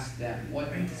we ask them,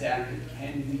 what exactly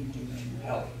can we do to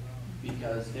help?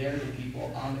 Because they're the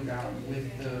people on the ground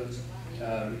with those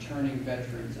returning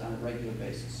veterans on a regular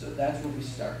basis. So that's where we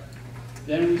start.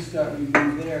 Then we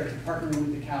move there to partner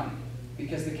with the county,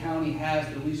 because the county has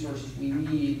the resources we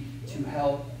need to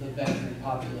help the veteran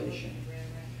population.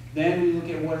 Then we look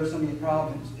at what are some of the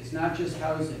problems. It's not just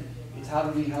housing, it's how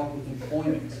do we help with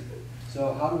employment.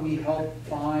 So how do we help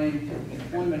find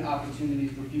employment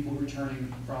opportunities for people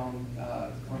returning from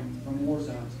war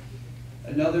zones?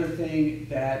 Another thing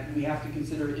that we have to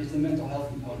consider is the mental health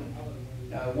component.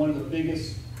 One of the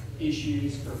biggest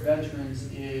issues for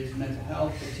veterans is mental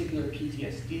health, particularly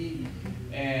PTSD.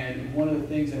 And one of the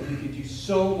things that we can do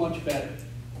so much better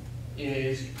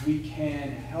is we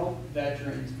can help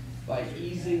veterans by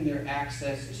easing their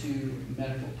access to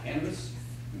medical cannabis,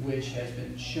 which has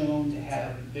been shown to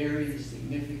have very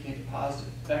significant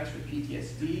positive effects for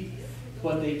PTSD,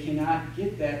 but they cannot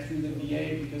get that through the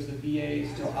VA because the VA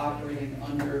is still operating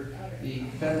under the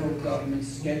federal government's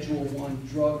Schedule I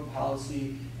drug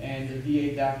policy, and the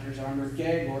VA doctors are under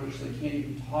gag orders, so they can't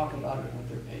even talk about it with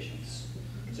their patients.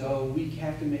 So we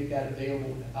have to make that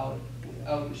available without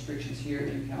restrictions here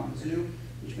in Kalamazoo,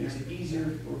 which makes it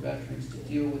easier for veterans to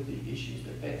deal with the issues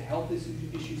that they health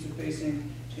issues they're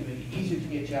facing. It's going to make it easier to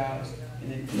get jobs,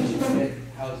 and then easier to get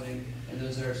housing, and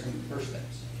those are some first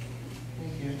steps.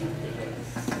 Thank you.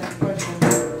 Next question.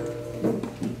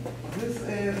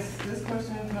 This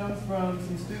question comes from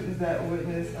some students that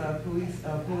witnessed police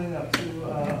pulling up to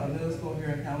a middle school here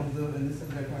in Kalamazoo, and this is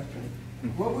their question.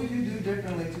 What would you do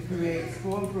differently to create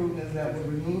school improvements that would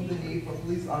remove the need for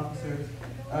police officers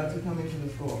to come into the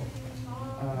school?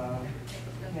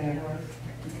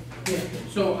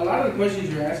 So a lot of the questions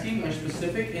you're asking are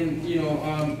specific, and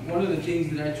one of the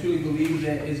things that I truly believe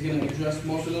that is going to address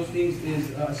most of those things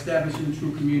is establishing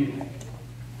true community.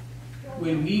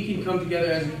 When we can come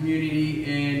together as a community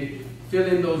and fill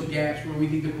in those gaps where we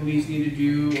think the police need to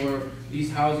do or these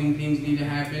housing things need to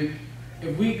happen,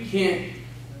 if we can't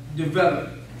develop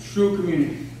true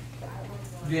community,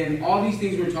 then all these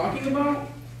things we're talking about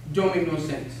don't make no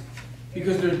sense,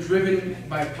 because they're driven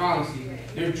by policy,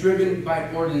 they're driven by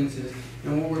ordinances,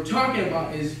 and what we're talking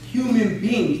about is human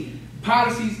beings.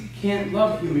 Policies can't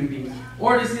love human beings.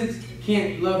 Ordinances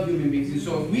can't love human beings. And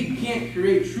so if we can't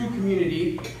create true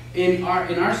community in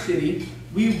our city,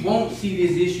 we won't see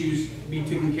these issues be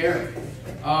taken care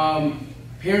of.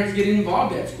 Parents get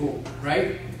involved at school,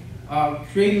 right?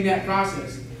 Creating that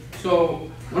process. So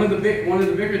one of the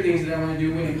bigger things that I want to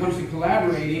do when it comes to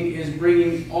collaborating is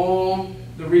bringing all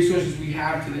the resources we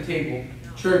have to the table,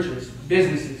 churches,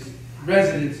 businesses,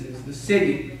 residences, the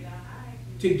city,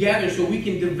 together so we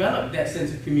can develop that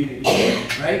sense of community,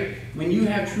 right? When you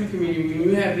have true community, when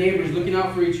you have neighbors looking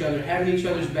out for each other, having each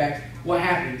other's backs, what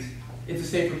happens? It's a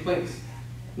safer place.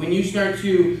 When you start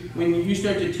to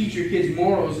teach your kids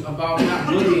morals about not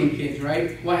bullying kids,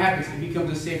 right? What happens? It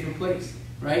becomes a safer place,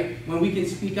 right? When we can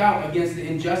speak out against the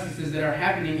injustices that are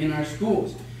happening in our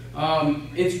schools.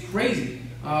 It's crazy.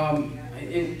 And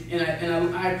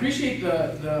I appreciate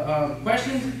the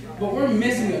questions, but we're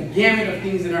missing a gamut of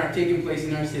things that are taking place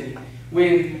in our city.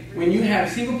 When you have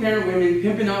single-parent women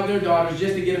pimping out their daughters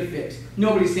just to get a fix,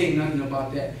 nobody's saying nothing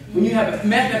about that. When you have a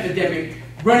meth epidemic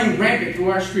running rampant through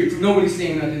our streets, nobody's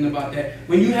saying nothing about that.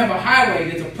 When you have a highway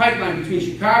that's a pipeline between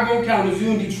Chicago,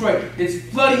 Kalamazoo, and Detroit that's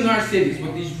flooding our cities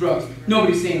with these drugs,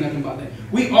 nobody's saying nothing about that.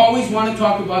 We always want to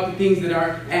talk about the things that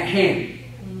are at hand.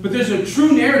 But there's a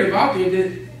true narrative out there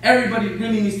that everybody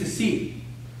really needs to see.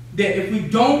 That if we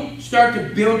don't start to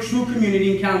build true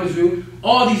community in Kalamazoo,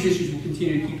 all these issues will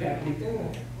continue to keep happening.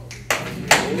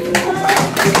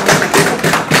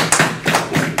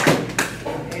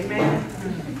 Amen.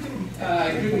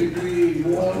 I couldn't agree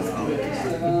more with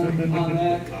on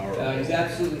that. He's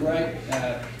absolutely right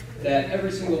that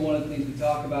every single one of the things we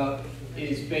talk about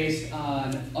is based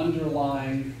on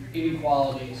underlying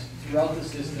inequalities throughout the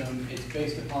system. It's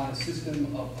based upon a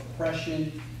system of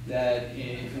oppression that,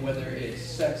 whether it's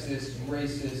sexist,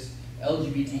 racist,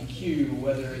 LGBTQ,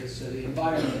 whether it's the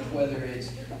environment, whether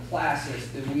it's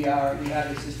classist, that we have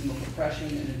a system of oppression,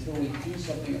 and until we do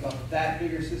something about that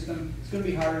bigger system, it's going to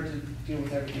be harder to deal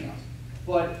with everything else.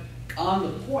 But on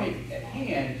the point at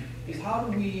hand is, how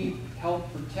do we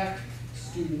help protect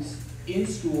students in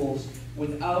schools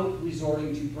without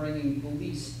resorting to bringing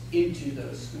police into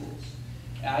those schools?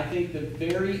 And I think the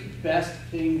very best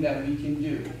thing that we can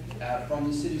do from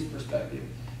the city's perspective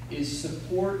is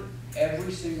support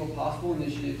every single possible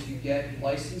initiative to get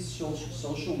licensed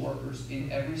social workers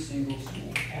in every single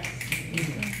school.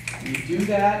 We do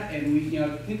that, and we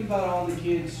think about all the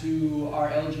kids who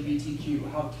are LGBTQ,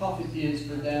 how tough it is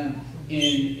for them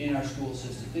in our school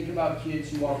system. Think about kids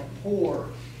who are poor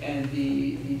and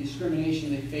the discrimination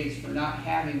they face for not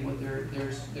having what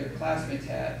their classmates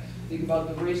had. Think about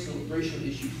the racial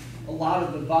issues. A lot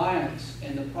of the violence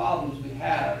and the problems we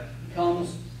have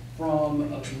comes from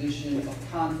a position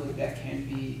of conflict that can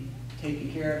be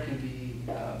taken care of, can be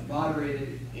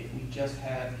moderated if we just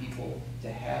have people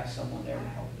to have someone there to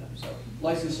help them. So,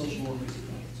 licensed social workers.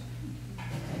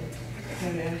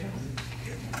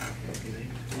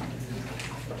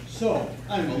 So,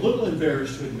 I'm a little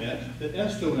embarrassed to admit that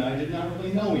Esto and I did not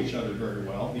really know each other very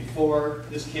well before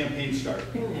this campaign started.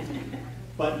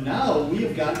 But now we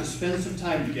have gotten to spend some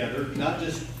time together, not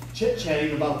just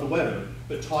chit-chatting about the weather,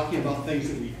 but talking about things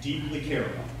that we deeply care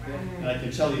about. And I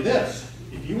can tell you this,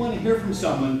 if you want to hear from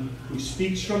someone who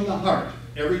speaks from the heart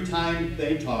every time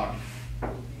they talk,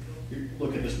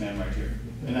 look at this man right here.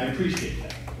 And I appreciate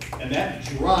that. And that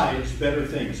drives better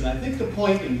things. And I think the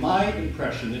point in my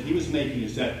impression that he was making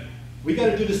is that we got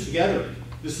to do this together.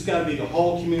 This has got to be the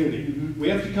whole community. We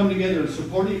have to come together and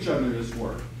support each other in this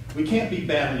work. We can't be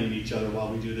battling each other while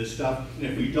we do this stuff. And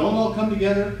if we don't all come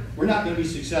together, we're not going to be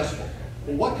successful.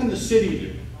 Well, what can the city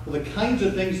do? Well, the kinds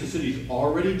of things the city's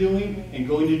already doing and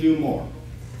going to do more.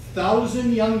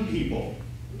 1,000 young people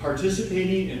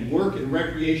participating in work and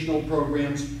recreational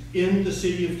programs in the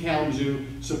city of Kalamazoo,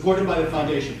 supported by the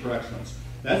Foundation for Excellence.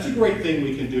 That's a great thing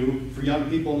we can do for young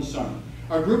people in the summer.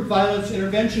 Our group violence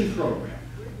intervention program,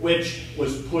 which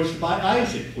was pushed by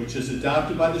Isaac, which is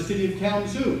adopted by the city of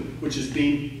Kalamazoo, which is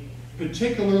being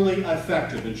particularly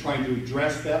effective in trying to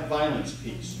address that violence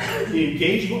piece. The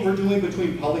engagement we're doing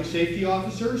between public safety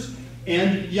officers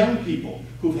and young people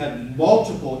who've had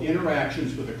multiple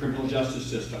interactions with the criminal justice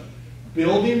system.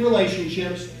 Building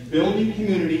relationships, building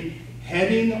community,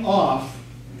 heading off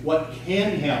what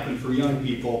can happen for young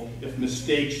people if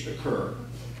mistakes occur.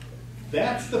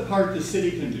 That's the part the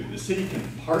city can do. The city can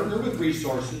partner with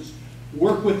resources,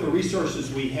 work with the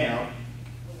resources we have,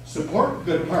 support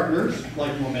good partners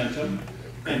like Momentum,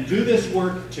 and do this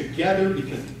work together,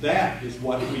 because that is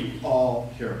what we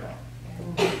all care about.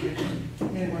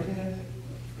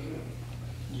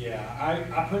 Yeah,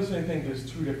 I personally think there's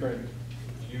two different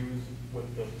views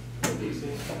with the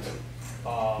policing.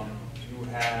 You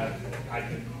have, I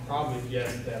can probably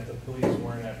guess that the police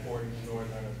weren't at 40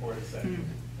 Northern or 42nd.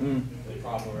 They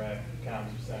probably were at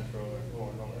Kalamazoo Central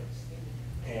or North.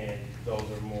 And those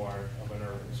are more of an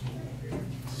urban school.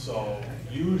 So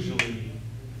usually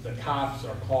the cops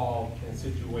are called in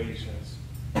situations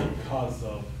because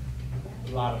of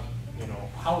a lot of,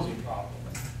 housing problems.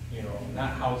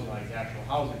 Not housing like actual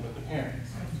housing, but the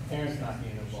parents not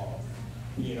being involved.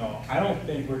 I don't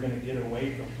think we're going to get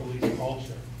away from police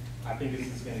culture. I think it's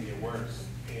just going to get worse.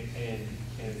 And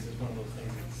it's just one of those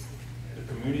things that's,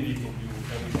 the community can do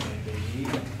everything they need.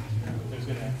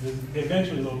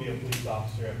 Eventually there'll be a police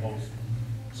officer at most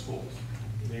schools.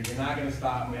 You're not going to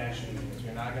stop mass shootings.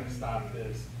 You're not going to stop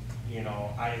this.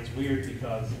 It's weird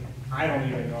because I don't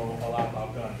even know a lot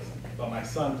about guns, but my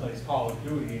son plays Call of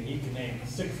Duty and he can name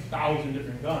 6,000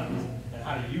 different guns and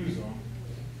how to use them.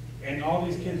 And all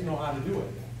these kids know how to do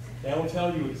it. They'll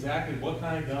tell you exactly what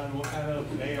kind of gun, what kind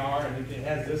of AR, and it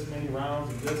has this many rounds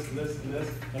and this and this and this.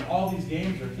 And all these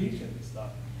games are teaching this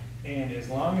stuff. And as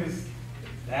long as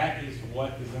that is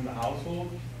what is in the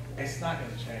household, it's not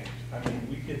going to change. I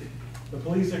mean, the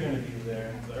police are going to be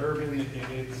there. The urban,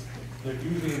 they're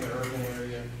usually in the urban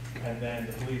area, and then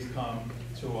the police come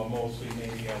to a mostly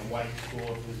maybe a white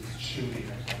school if there's a shooting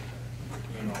or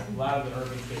something. A lot of the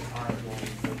urban kids aren't going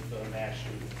with the mass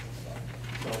shootings and stuff.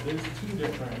 So there's two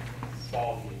different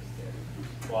ball games there.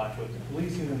 But with the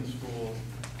policing in the schools,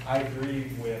 I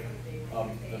agree with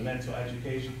the mental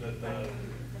education, the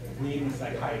needing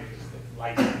psychiatrists,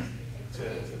 license to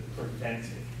prevent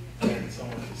it and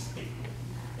someone to speak.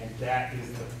 And that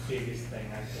is the biggest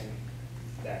thing I think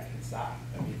that can stop.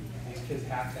 I mean, these kids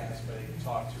have to have somebody they can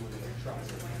talk to and they can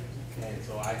trust. And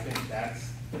so I think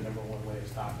that's the number one way of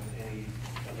stopping any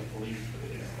of the police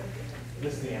is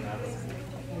listening out of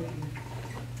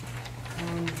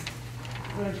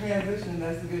For a transition,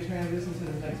 that's a good transition to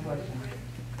the next question.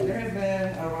 There has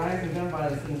been a rise in gun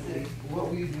violence in the city. What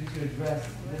will you do to address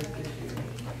this issue?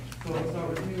 So we'll start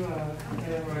with you,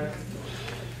 Edward.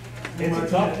 It's a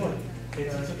tough one.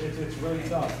 It's really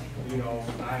tough. You know,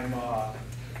 I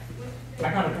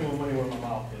kind of put my money where my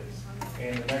mouth is.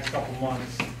 And the next couple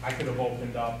months, I could have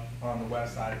opened up on the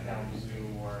west side of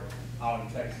Kalamazoo or out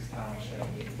in Texas Township.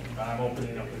 I'm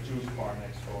opening up a juice bar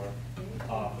next door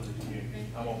for the community.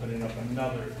 I'm opening up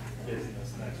another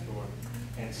business next door.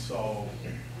 And so,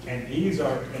 and these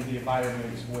are in the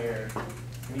environments where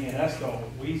me and Esto,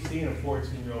 we've seen a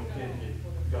 14-year-old kid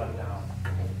get gunned down.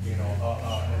 You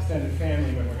know, an extended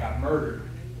family member got murdered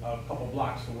a couple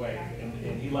blocks away,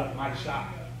 and he left my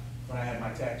shop when I had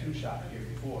my tattoo shop here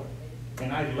before.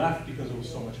 And I left because there was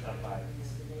so much gun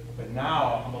violence. But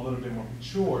now I'm a little bit more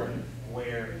mature,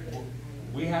 where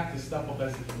we have to step up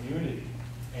as a community,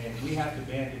 and we have to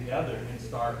band together and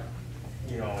start,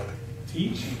 you know,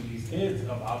 teaching these kids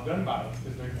about gun violence,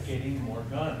 because they're getting more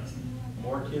guns.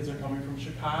 More kids are coming from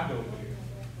Chicago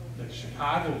here. The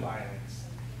Chicago violence.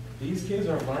 These kids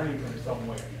are learning from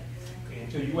somewhere.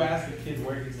 Until you ask the kid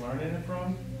where he's learning it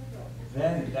from,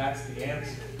 then that's the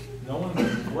answer. No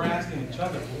one's, we're asking each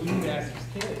other, but we need to ask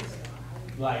these kids.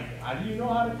 Like, how do you know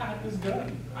how to cock this gun?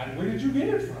 Where did you get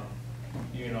it from?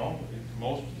 You know,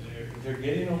 most, they're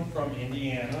getting them from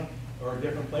Indiana or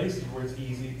different places where it's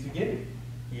easy to get it.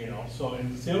 You know, so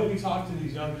until we talk to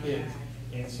these young kids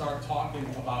and start talking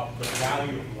about the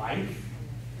value of life,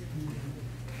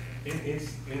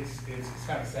 it's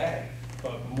kind of sad.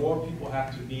 But more people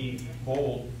have to be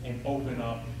bold and open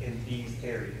up in these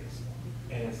areas.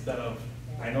 And instead of,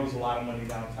 I know there's a lot of money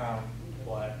downtown,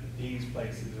 but these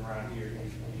places around here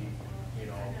need to be, you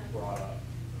know, brought up.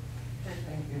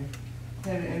 Thank you.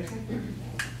 Senator Anderson?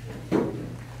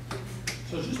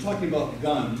 So just talking about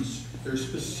guns, there's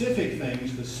specific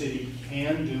things the city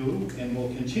can do and will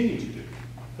continue to do.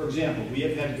 For example, we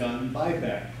have had gun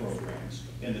buyback programs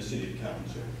in the city of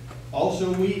Kalamazoo.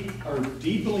 Also, we are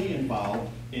deeply involved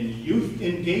in youth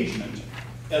engagement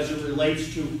as it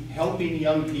relates to helping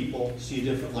young people see a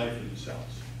different life for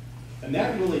themselves. And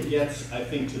that really gets, I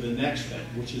think, to the next thing,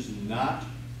 which is not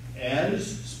as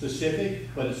specific,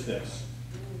 but it's this.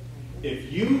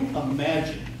 If you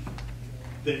imagine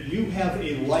that you have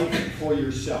a life for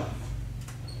yourself,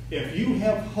 if you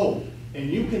have hope and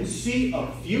you can see a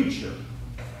future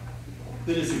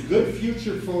that is a good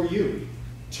future for you,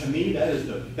 to me that is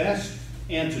the best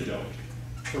antidote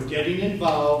for getting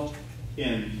involved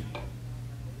in,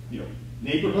 you know,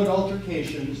 neighborhood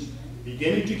altercations,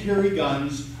 beginning to carry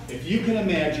guns, if you can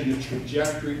imagine a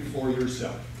trajectory for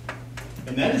yourself.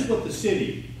 And that is what the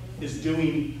city is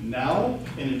doing now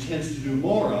and intends to do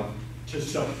more of, to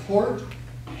support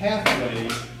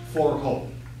pathways for hope.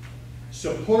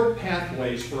 Support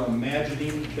pathways for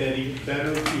imagining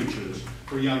better futures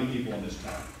for young people in this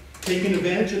town. Taking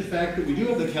advantage of the fact that we do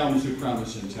have the Kalamazoo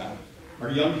Promise in town.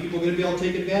 Are young people going to be able to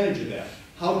take advantage of that?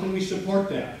 How can we support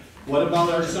that? What about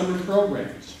our summer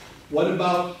programs? What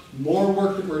about more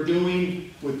work that we're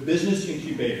doing with business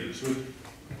incubators, with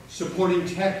supporting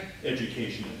tech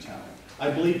education in town? I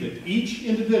believe that each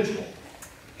individual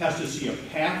has to see a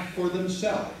path for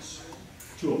themselves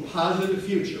to a positive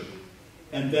future,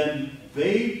 and then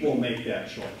they will make that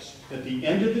choice. At the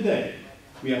end of the day,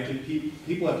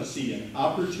 people have to see an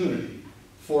opportunity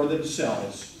for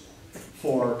themselves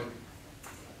for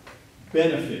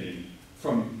benefiting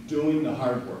from doing the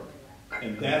hard work.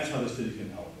 And that's how the city can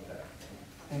help with that.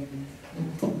 Thank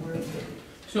you.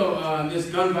 So this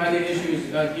gun violence issue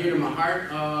is dear to my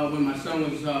heart. When my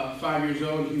son was 5 years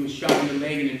old, he was shot in the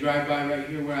leg in a drive-by right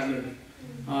here where I live.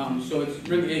 So it's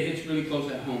really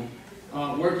close at home.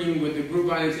 Working with the group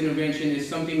violence intervention is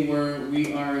something where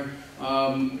we are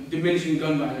diminishing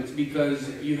gun violence, because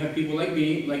you have people like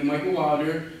me, like Michael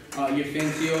Wilder,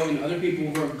 Yafancio, and other people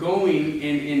who are going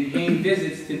and paying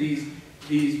visits to these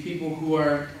people who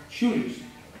are shooters,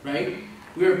 right?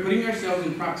 We are putting ourselves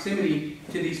in proximity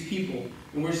to these people,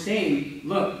 and we're saying,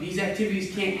 look, these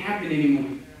activities can't happen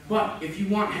anymore. But if you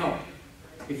want help,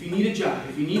 if you need a job,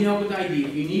 if you need help with ID,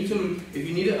 if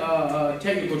you need a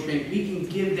technical training, we can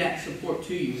give that support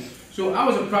to you. So I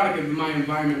was a product of my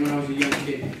environment when I was a young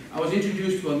kid. I was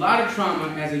introduced to a lot of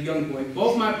trauma as a young boy.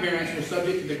 Both my parents were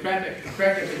subject to the crack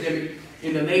epidemic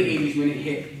in the late 80s when it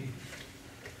hit.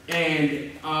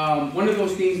 And one of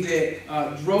those things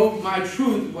that drove my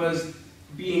truth was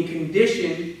being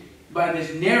conditioned by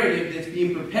this narrative that's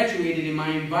being perpetuated in my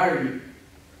environment.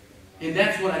 And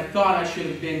that's what I thought I should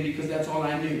have been because that's all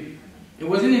I knew. It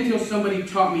wasn't until somebody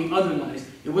taught me otherwise.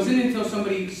 It wasn't until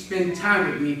somebody spent time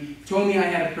with me, told me I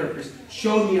had a purpose,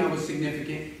 showed me I was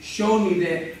significant, showed me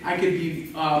that I could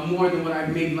be more than what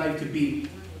I've made life to be.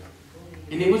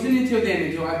 And it wasn't until then,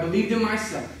 until I believed in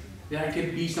myself, that I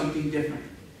could be something different.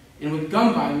 And with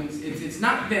gun violence, it's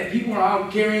not that people are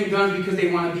out carrying guns because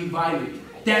they want to be violent.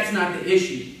 That's not the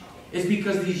issue. It's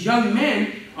because these young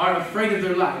men are afraid of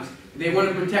their lives. They want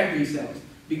to protect themselves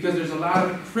because there's a lot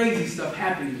of crazy stuff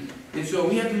happening. And so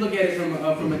we have to look at it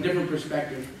from a different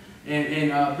perspective.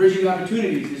 And Bridging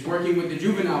Opportunities is working with the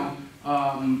juvenile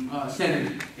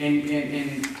center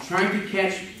and trying to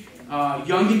catch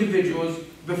young individuals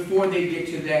before they get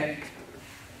to that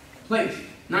place.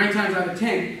 9 times out of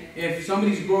 10, if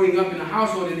somebody's growing up in a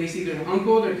household and they see their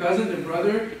uncle, their cousin, their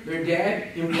brother, their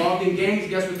dad involved in gangs,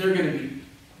 guess what they're going to be?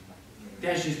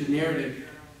 That's just the narrative.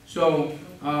 So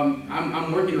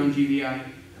I'm working on GVI.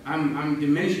 I'm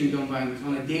diminishing gun violence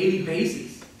on a daily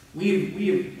basis. We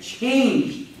have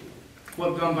changed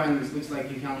what gun violence looks like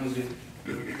in Kalamazoo.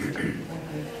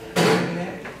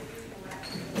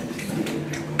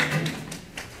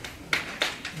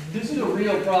 This is a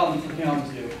real problem for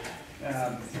Kalamazoo.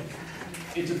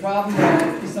 It's a problem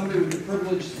that somebody with the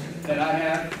privilege that I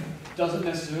have doesn't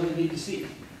necessarily need to see.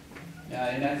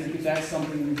 And I think that's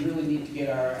something we really need to get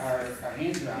our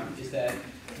hands around, is that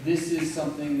this is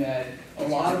something that a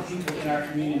lot of people in our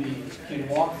community can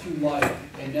walk through life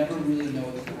and never really know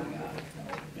what's going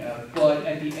on. But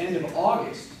at the end of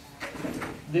August,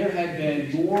 there had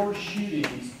been more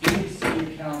shootings in the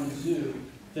city of Kalamazoo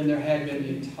than there had been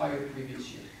the entire previous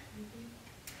year.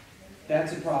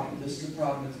 That's a problem. This is a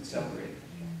problem that's accelerating.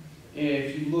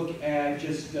 If you look at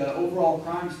just overall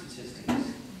crime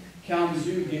statistics,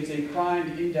 Kalamazoo gets a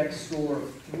crime index score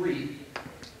of 3,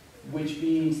 which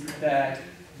means that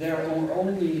there are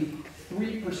only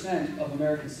 3% of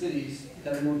American cities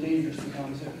that are more dangerous than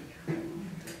Kalamazoo.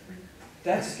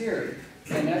 That's scary,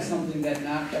 and that's something that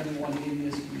not everyone in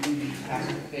this community has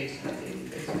to face on a daily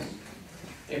basis.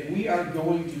 If we are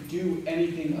going to do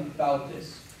anything about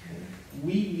this,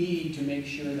 we need to make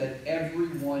sure that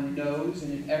everyone knows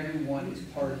and that everyone is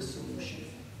part of the solution.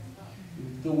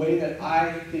 The way that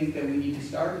I think that we need to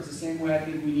start is the same way I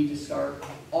think we need to start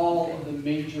all of the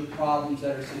major problems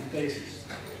that our city faces,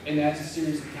 and that's a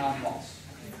series of town halls.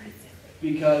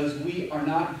 Because we are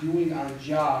not doing our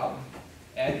job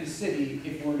at the city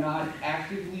if we're not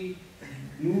actively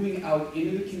moving out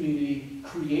into the community,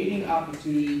 creating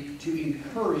opportunity to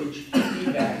encourage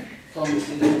feedback from the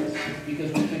citizens.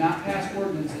 Because we cannot pass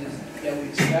ordinances that we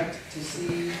expect to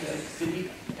see the city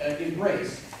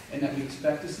embrace and that we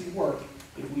expect to see work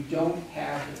if we don't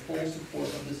have the full support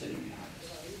of the city behind us.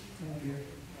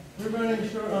 We're running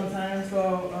short on time,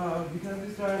 so because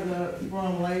we started the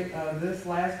forum late, this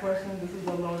last question, this is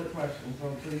a loaded question,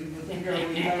 so please listen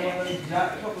carefully. You might want to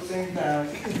jot a couple things down,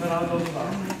 but I'll go slow.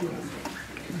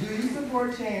 Do you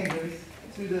support changes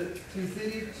to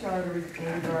city charter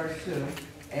in regards to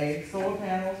A, solar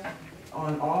panels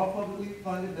on all publicly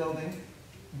funded buildings,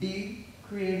 B,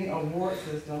 creating a ward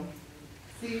system,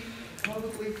 C,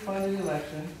 publicly funded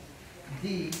elections,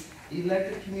 D,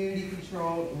 elected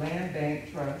community-controlled land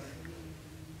bank trust,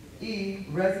 E,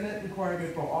 resident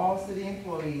requirement for all city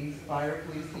employees, fire,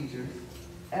 police, teachers,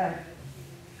 F,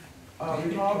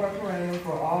 recall referendum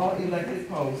for all elected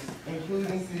posts,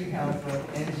 including city council,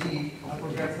 and G, a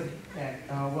progressive tax,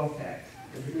 wealth tax.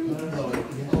 A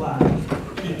lot.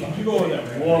 You go in that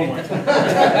warm one.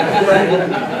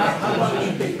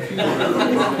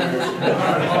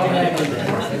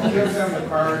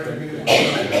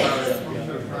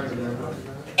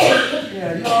 Yeah,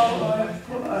 you all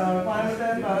fine with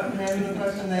that, about handling the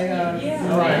question they have?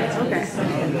 Yeah. All right. Okay.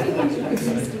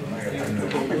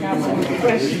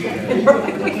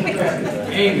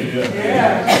 Amy.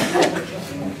 Yeah.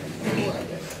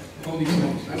 Holy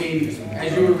smokes. I mean, as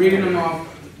you were reading them off,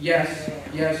 yes.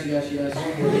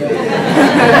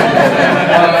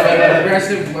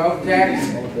 Progressive wealth tax.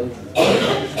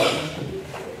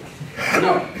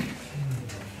 No.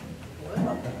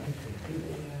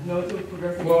 No to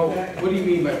progressive Well, wealth tax? what do you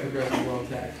mean by progressive wealth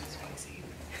tax?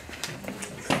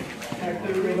 Tax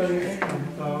everybody your income,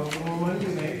 so the more money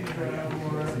you make, the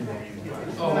more.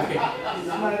 Oh, okay. It's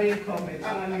not income, it's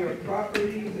on your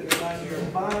properties, it's on your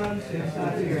bonds, it's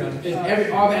on your.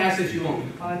 It's all the assets you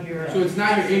own. On your. So it's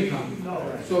not your income.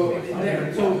 No. So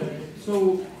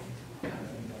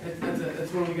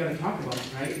that's what we got to talk about,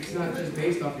 right? It's not just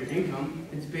based off your income.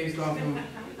 It's based off of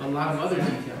a lot of other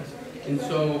details. And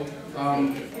so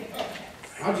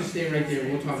I'll just stay right there.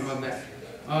 We'll talk about that.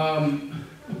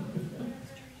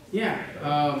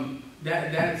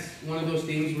 That's one of those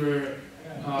things where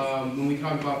when we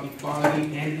talk about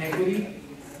equality and equity,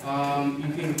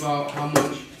 you think about how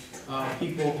much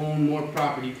people own more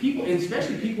property. People, and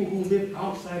especially people who live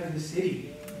outside of the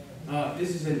city.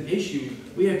 This is an issue.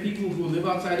 We have people who live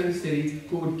outside of the city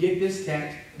who would get this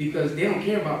tax because they don't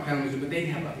care about Kalamazoo, but they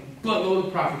have a buttload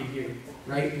of property here,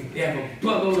 right? They have a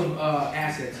buttload of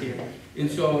assets here. And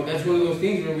so that's one of those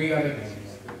things where we gotta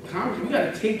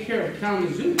take care of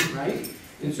Kalamazoo, right?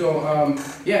 And so,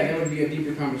 yeah, that would be a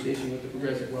deeper conversation with the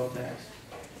progressive wealth tax.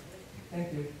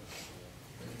 Thank you.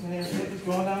 And then it's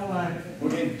going down the line.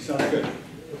 Okay, sounds good.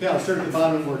 Okay, I'll start at the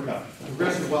bottom and work up.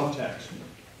 Progressive wealth tax.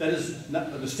 That is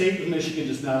not, the state of Michigan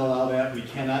does not allow that. We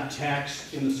cannot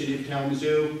tax in the city of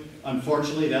Kalamazoo.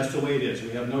 Unfortunately, that's the way it is. We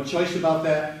have no choice about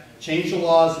that. Change the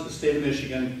laws of the state of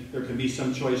Michigan. There can be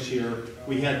some choice here.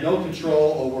 We had no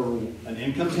control over an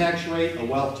income tax rate, a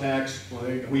wealth tax.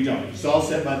 We don't. It's all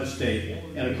set by the state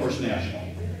and, of course, national.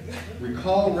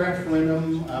 Recall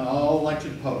referendum on all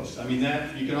elected posts. I mean,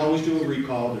 that you can always do a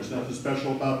recall. There's nothing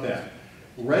special about that.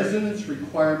 Residence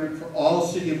requirement for all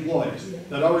city employees.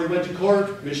 That already went to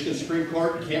court. Michigan Supreme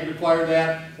Court can't require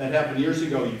that. That happened years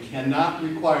ago. You cannot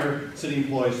require city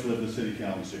employees to live in the city of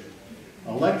Kalamazoo.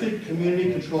 Elected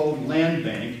community-controlled land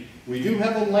bank. We do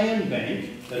have a land bank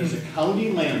that is a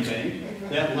county land bank.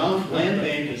 That land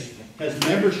bank has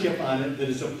membership on it that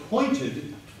is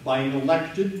appointed by an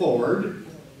elected board,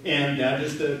 and that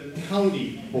is the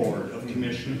county board of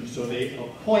commissioners. So they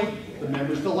appoint the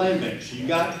members of the land bank. So you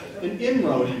got an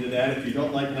inroad into that if you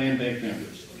don't like land bank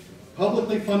members.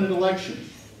 Publicly funded elections.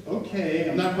 Okay,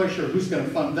 I'm not quite sure who's going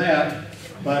to fund that.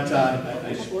 But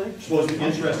I suppose an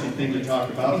interesting thing to talk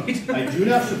about. I do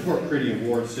not support creating a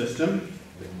ward system.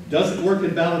 Doesn't work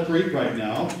in Battle Creek right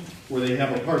now, where they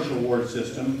have a partial ward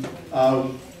system.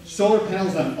 Solar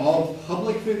panels on all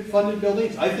public funded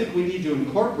buildings. I think we need to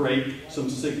incorporate some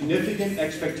significant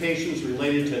expectations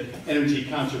related to energy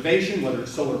conservation, whether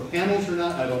it's solar panels or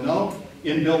not, I don't know,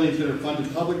 in buildings that are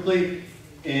funded publicly.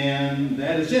 And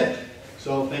that is it.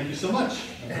 So thank you so much.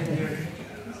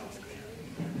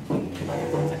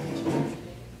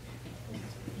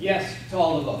 Yes to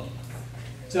all of them.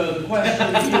 So the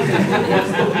question isn't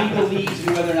what's the legal needs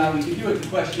and whether or not we can do it. The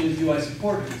question is, do I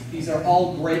support these? These are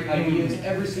all great ideas.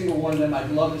 Every single one of them, I'd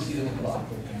love to see them apply.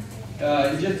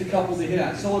 Just a couple to hit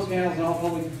on. Solar panels and all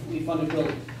publicly funded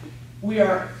buildings. We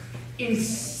are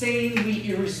insanely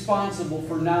irresponsible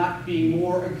for not being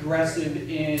more aggressive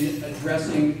in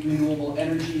addressing renewable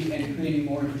energy and creating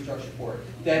more infrastructure for it.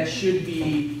 That should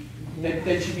be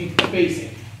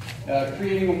basic.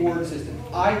 Creating a ward system.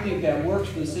 I think that works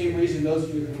for the same reason those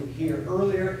of you who were here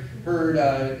earlier heard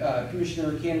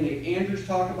Commissioner candidate Andrews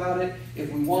talk about it.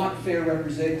 If we want fair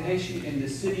representation in the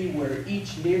city where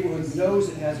each neighborhood knows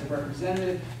it has a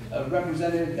representative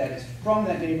that is from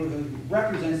that neighborhood, who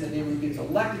represents that neighborhood, gets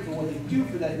elected for what they do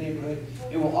for that neighborhood,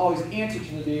 and will always answer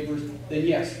to the neighbors, then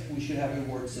yes, we should have a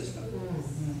ward system.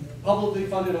 Publicly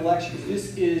funded elections.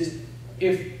 This is,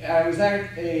 if I was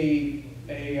at a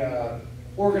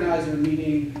organizer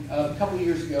meeting a couple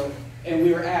years ago, and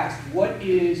we were asked, what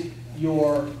is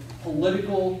your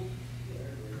political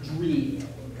dream?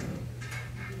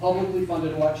 Publicly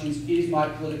funded elections is my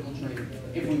political dream.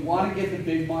 If we want to get the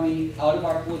big money out of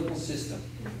our political system,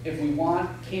 if we want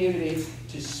candidates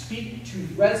to speak to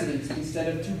residents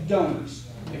instead of to donors,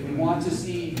 if we want to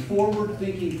see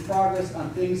forward-thinking progress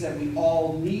on things that we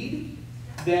all need,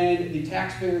 then the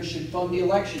taxpayers should fund the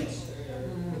elections.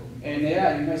 And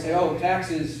yeah, you might say, oh,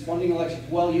 taxes, funding elections.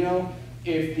 Well, you know,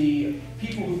 if the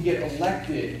people who get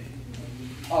elected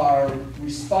are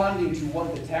responding to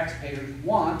what the taxpayers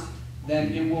want,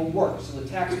 then it will work. So the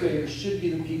taxpayers should be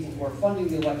the people who are funding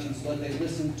the elections so that they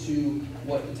listen to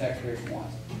what the taxpayers want.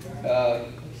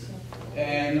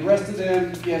 And the rest of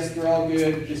them, yes, they're all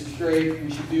good. This is great.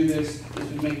 We should do this. This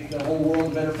would make the whole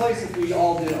world a better place if we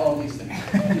all did all these things.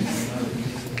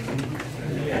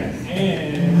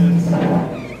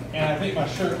 And I think my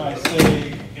shirt might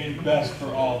say, "In best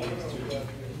for all these too."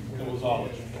 It was all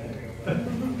of you.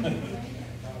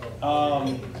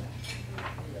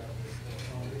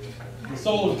 The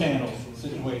solar panels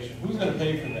situation. Who's going to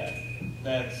pay for that?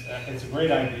 It's a great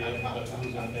idea, but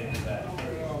who's going to pay for that?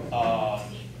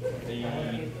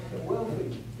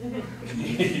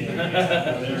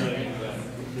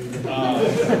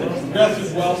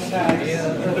 Progressive wealth tax.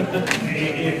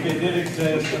 If it did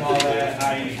exist and all that,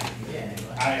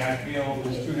 I feel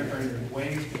there's two different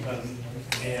ways, because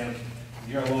if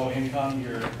you're low income,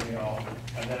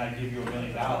 and then I give you $1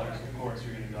 million, of course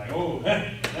you're going to be like, oh,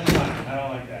 never mind, I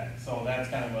don't like that. So that's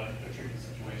kind of a tricky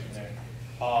situation there.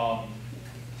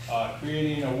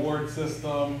 Creating an award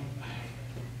system,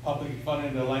 publicly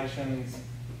funded elections,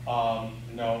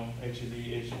 no, it should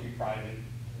be private.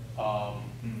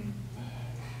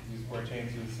 These were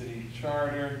changed to the city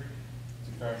charter.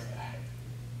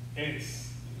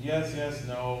 It's yes, yes,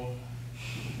 no.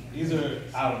 These are,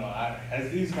 I don't know,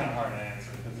 these are kind of hard to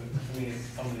answer because to me,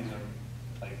 some of these are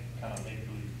like kind of make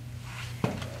believe.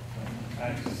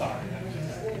 I'm sorry,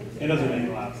 it doesn't make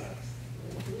a lot of sense.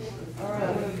 All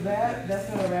right, with that, that's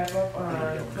going to wrap up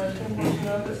our question portion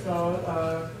of it.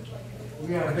 So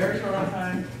we have a very short on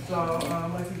time, so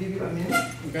I'd like to give you a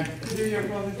minute to do your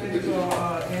closing statement. So,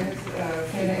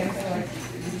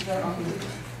 you start off with.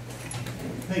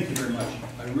 Thank you very much.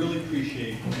 I really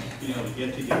appreciate being able to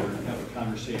get together and have a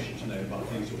conversation tonight about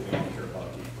things that we all care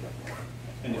about deeply.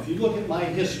 And if you look at my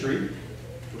history,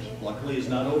 which luckily is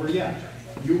not over yet,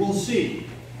 you will see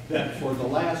that for the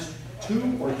last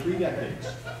 2 or 3 decades,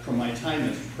 from my time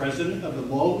as president of the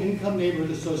Low Income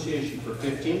Neighborhood Association for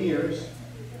 15 years,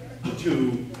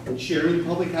 to chairing the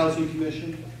Public Housing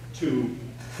Commission, to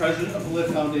president of the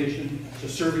Live Foundation, to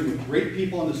serving with great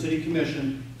people on the City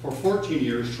Commission for 14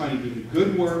 years, trying to do the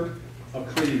good work of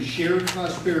creating shared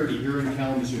prosperity here in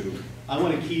Kalamazoo. I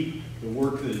want to keep the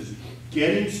work that is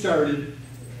getting started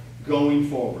going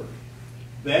forward.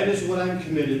 That is what I'm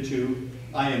committed to.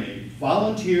 I am a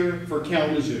volunteer for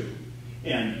Kalamazoo.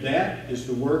 And that is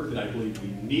the work that I believe we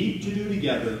need to do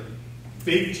together.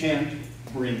 Big tent,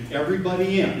 bring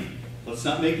everybody in. Let's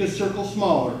not make this circle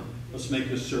smaller. Let's make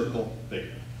this circle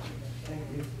bigger. Thank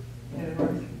you.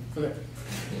 Okay.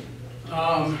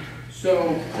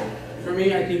 So for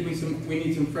me, I think we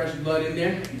need some fresh blood in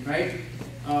there, right?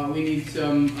 We need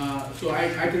some. So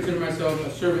I consider myself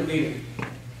a servant leader,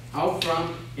 out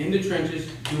front in the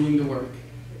trenches, doing the work,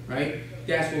 right?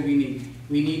 That's what we need.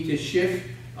 We need to shift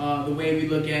the way we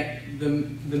look at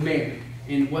the mayor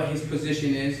and what his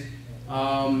position is,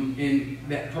 and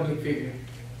that public figure.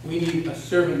 We need a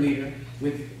servant leader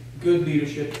with good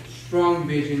leadership, strong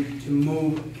vision to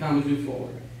move Kalamazoo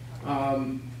forward.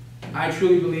 I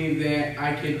truly believe that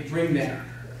I could bring that.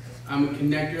 I'm a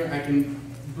connector. I can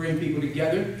bring people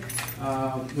together.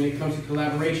 When it comes to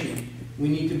collaboration, we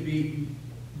need to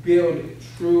build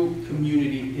true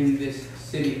community in this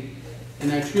city.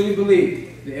 And I truly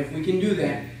believe that if we can do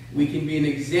that, we can be an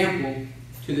example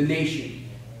to the nation.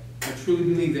 I truly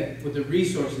believe that with the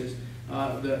resources,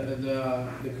 the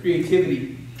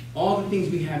creativity, all the things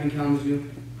we have in Kalamazoo,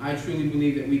 I truly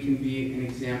believe that we can be an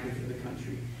example for the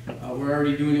country. We're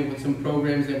already doing it with some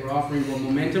programs that we're offering with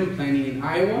Momentum, planning in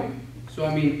Iowa. So,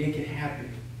 I mean, it could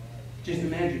happen. Just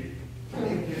imagine.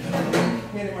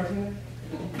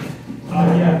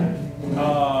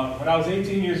 Yeah. When I was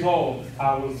 18 years old,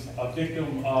 I was a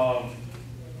victim of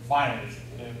violence,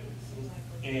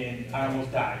 and I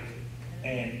almost died.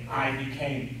 And I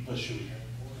became the shooter.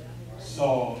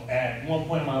 So at one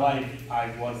point in my life,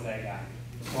 I was that guy.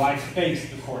 So I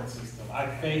faced the court system. I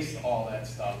faced all that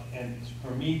stuff. And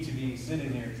for me to be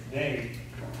sitting here today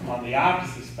on the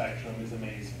opposite spectrum is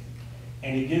amazing.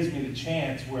 And it gives me the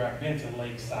chance where I've been to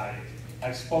Lakeside.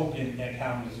 I've spoken at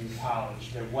Kalamazoo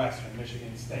College, at Western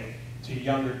Michigan State, to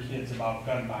younger kids about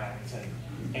gun violence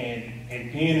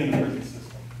and being in the prison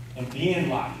system and being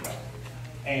locked up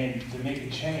and to make a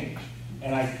change.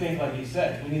 And I think, like you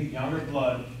said, we need younger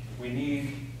blood. We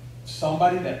need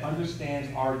somebody that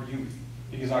understands our youth,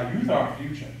 because our youth are our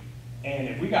future. And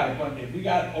if we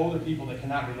got older people that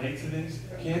cannot relate to these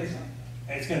kids,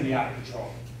 it's going to be out of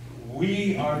control.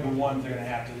 We are the ones that are going to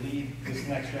have to lead this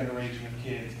next generation of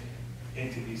kids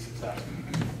into be successful.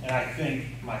 And I think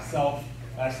myself,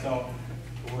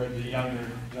 we're the younger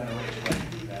generation that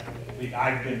can do that.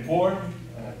 I've been poor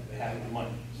and I've had the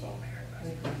money, so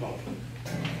both.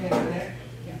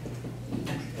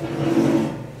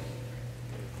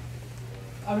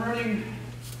 I'm running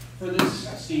for this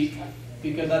seat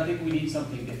because I think we need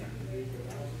something different.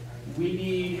 We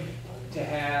need to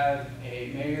have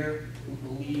a mayor who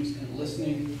believes in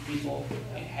listening to people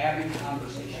and having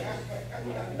conversations.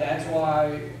 That's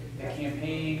why the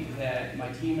campaign that my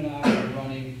team and I are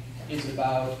running is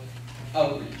about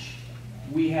outreach.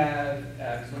 We have,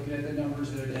 I was looking at the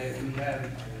numbers the other day, we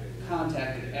have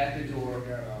contacted at the door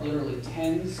literally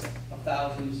tens of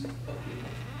thousands of people.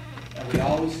 And we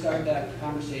always start that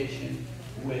conversation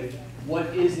with, what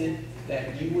is it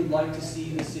that you would like to see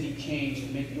the city change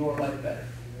to make your life better?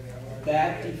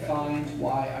 That defines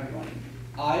why I'm running.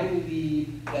 I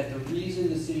believe that the reason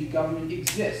the city government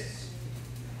exists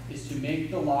is to make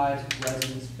the lives of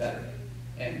residents better.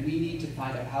 And we need to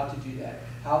find out how to do that.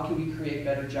 How can we create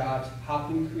better jobs? How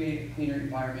can we create a cleaner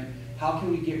environment? How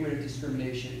can we get rid of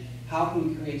discrimination? How can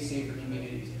we create safer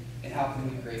communities? And how can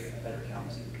we create a better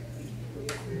Kalamazoo?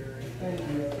 Thank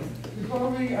you. Before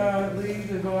we leave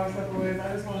to go our separate ways,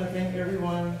 I just want to thank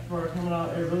everyone for coming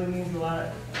out. It really means a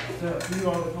lot for you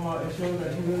all to come out and show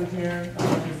that you really care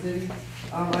about the city.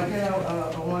 Again,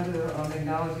 I wanted to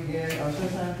acknowledge again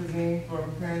Showtime Cuisine for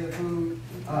preparing the food,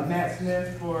 Matt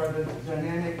Smith for the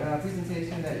dynamic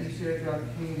presentation that you shared throughout the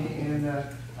community and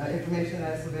information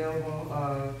that's available.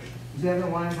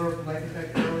 Devin Weinberg from Life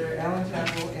Effect earlier, Alan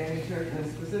Chapel, Annie Church, and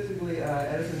specifically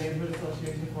Edison Neighborhood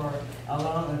Association for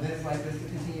allowing events like this to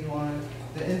continue on.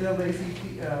 The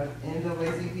NAACP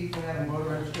for having voter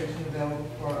registration available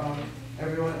for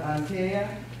everyone. Kaya,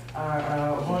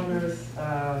 our wondrous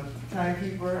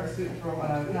timekeeper, a student from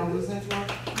Kalamazoo Central.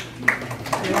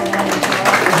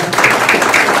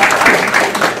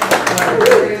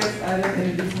 I didn't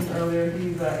introduce him earlier.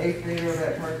 He's an 8th grader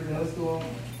at Parker Middle School.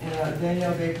 And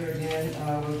Danielle Baker again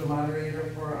was the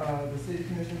moderator for the City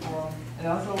Commission Forum. And I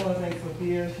also want to thank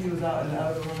Sophia. She was out in the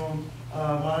other room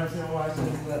monitoring and watching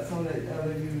so that some of the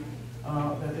other youth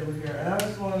that they were here. And I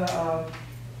just want to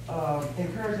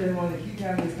encourage everyone to keep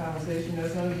having this conversation.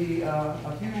 There's going to be a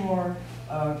few more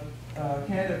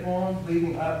candidate forums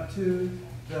leading up to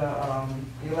the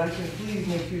election. Please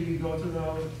make sure you go to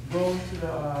those. Go to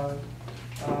the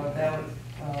ballot.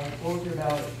 Go to your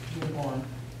ballot form.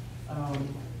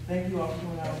 Thank you all for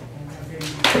coming out and have a great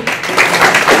evening.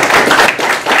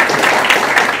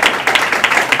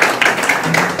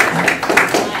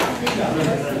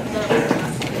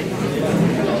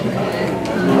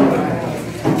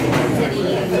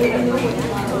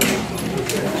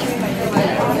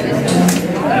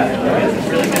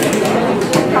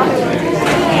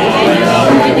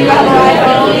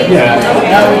 Yeah,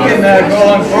 now we can go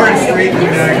along Ford Street and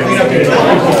clean up your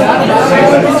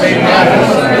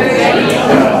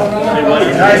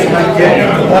nice one kid,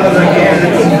 one of the kids.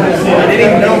 I didn't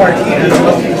even know Martinez was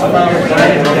found.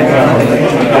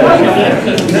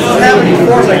 This has happened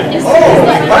before. It's like, oh,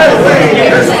 by the way,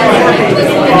 there's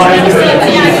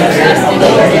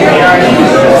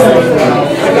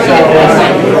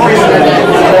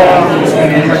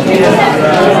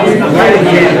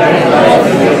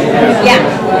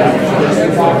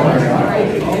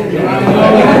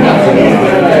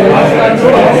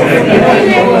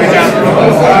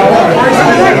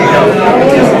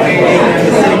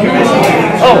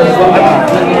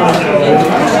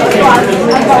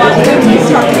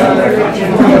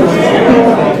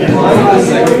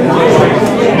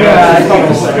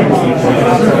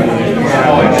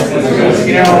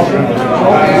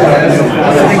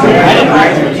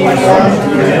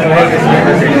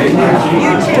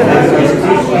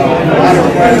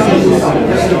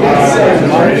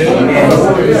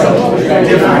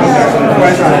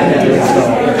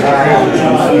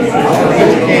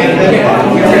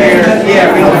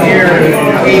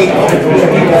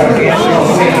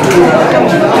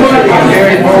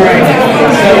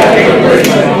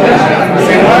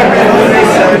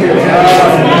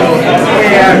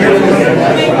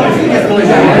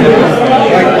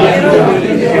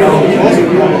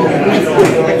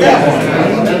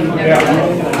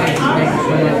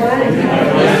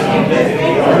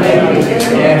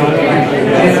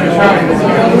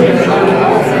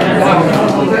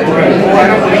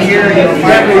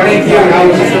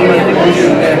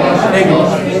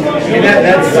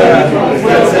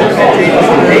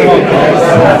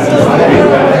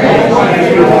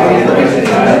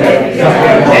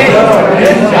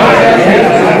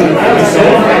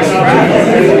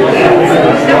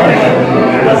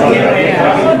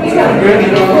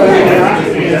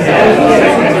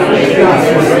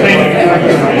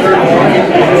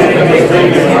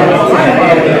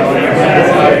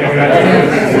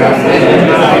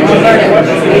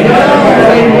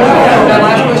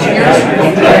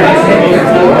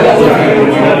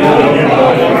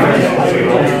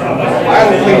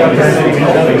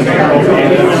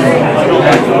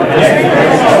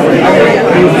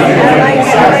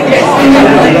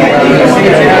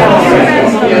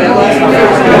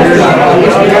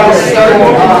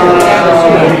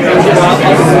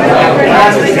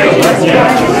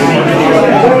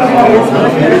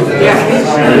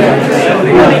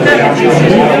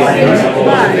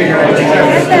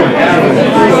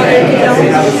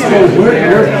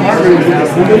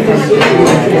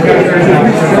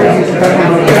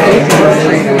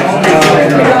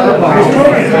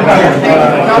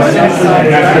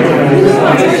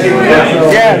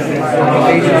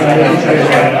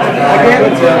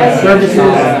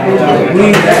services.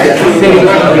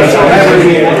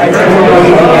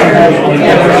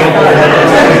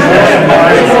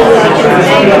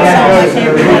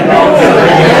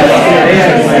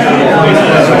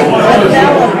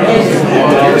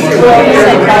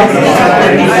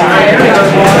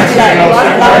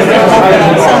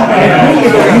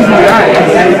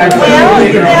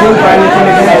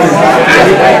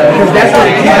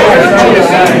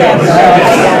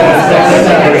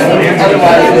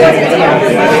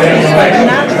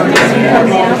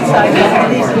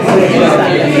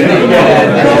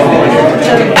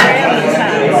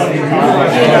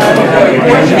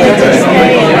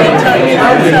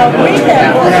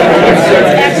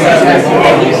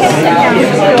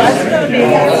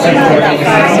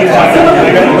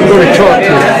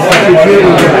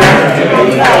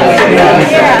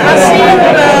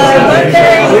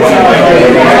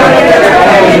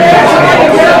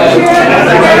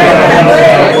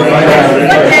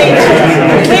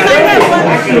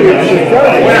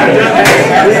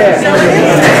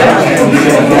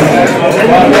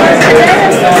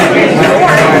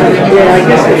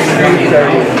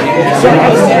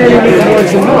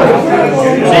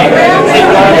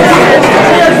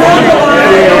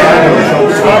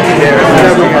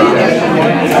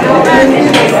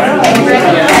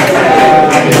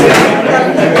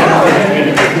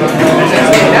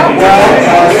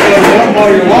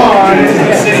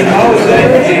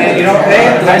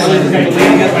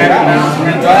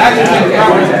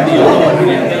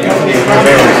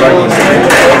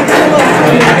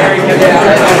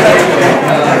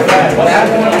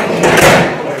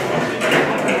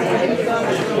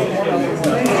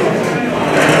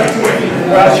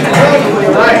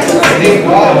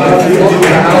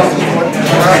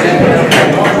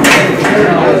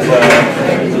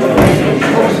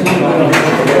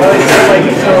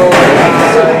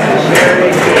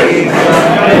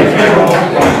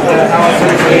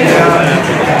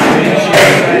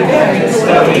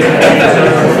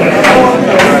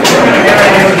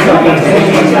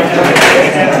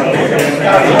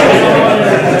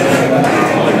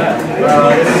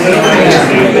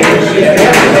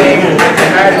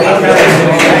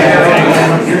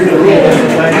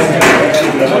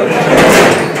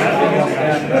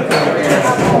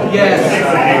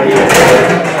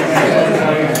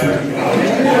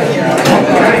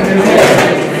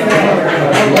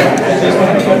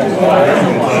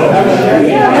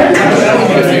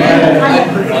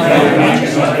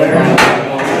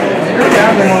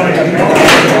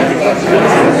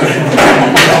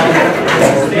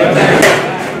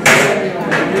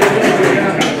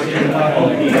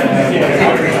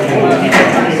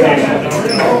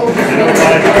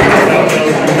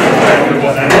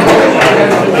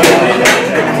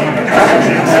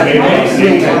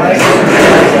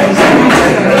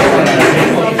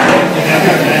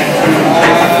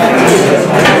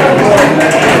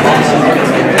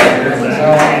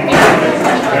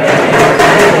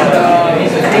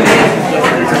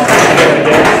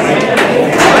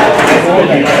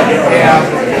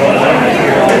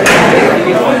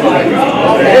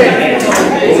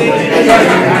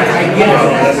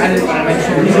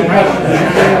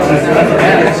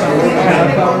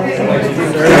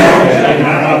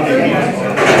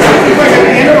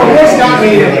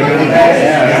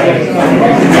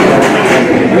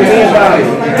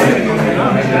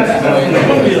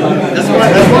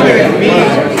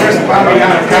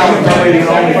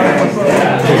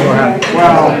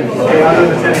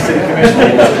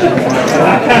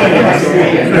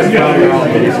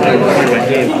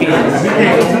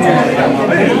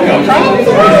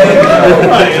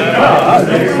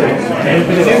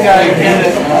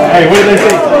 Hey, what did they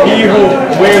say? He who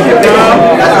wears it down.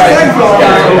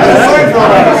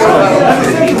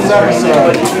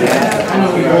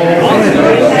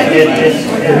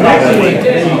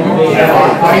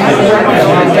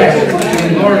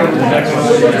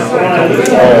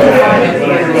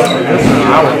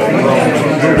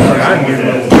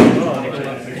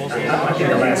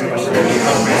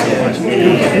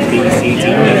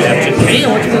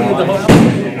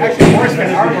 Actually, worse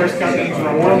than our worst companies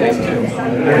were one of these two.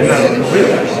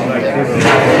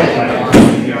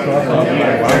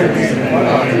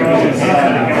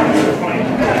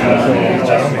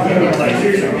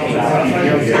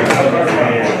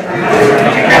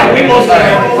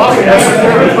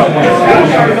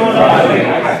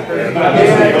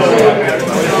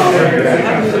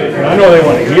 I know they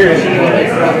want to hear it.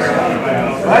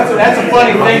 That's a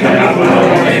funny thing that people don't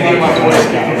know anything about Boy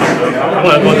Scouts. I'm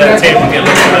going to go to that tape and get a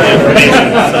little bit of information.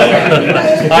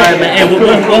 All right, man. Hey, we'll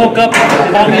hook up.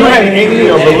 You had any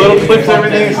of the little clips,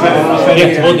 everything?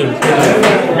 Yes, we'll do. It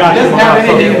doesn't have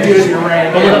anything to do with your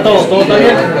rank. ¿Cómo está todo? ¿Todo está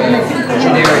bien?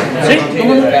 Sí,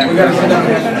 ¿cómo no?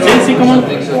 Sí, sí, ¿cómo no?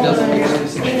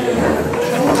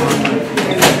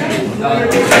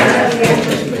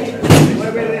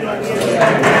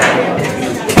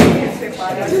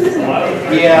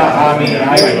 Yeah, I mean,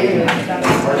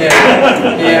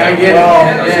 Yeah, I get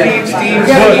it. Steve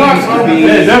seems to be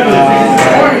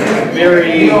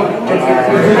very, very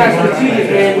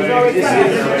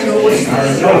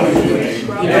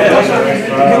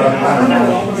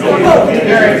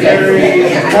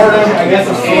supportive, I guess,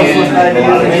 of socialist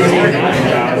ideas.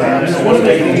 What do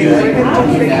they do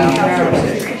now?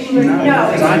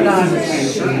 Because I'm not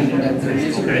certain that there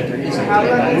is.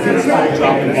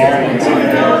 Dropping the ball on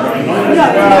something.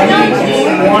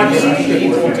 He wants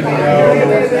people to know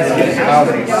how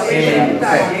they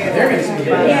say. They're going to see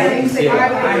it.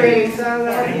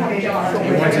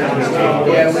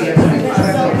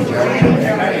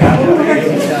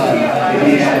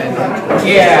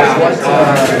 Yeah, we have to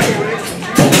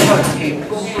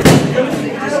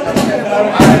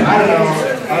I don't know.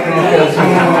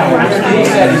 He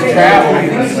said he's traveling.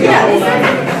 Did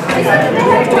he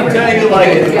tell you,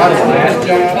 like, about his last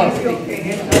job?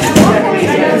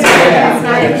 Yeah.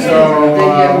 So,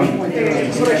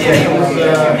 he was,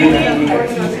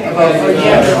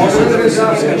 there also was a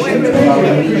discussion about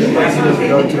places to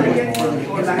go to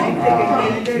more.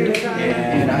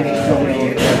 And I just don't know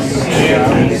if that's...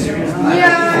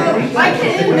 Yeah, I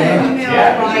can.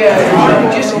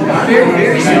 Yeah, just very,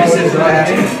 very sensitive about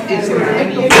it. Is there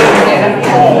any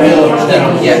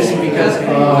yes, because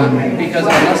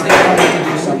unless they want me to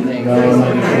do something,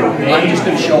 I'm just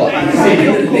going to show up. So if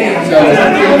there's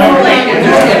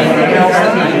anything else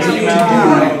that I need to do,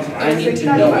 I need to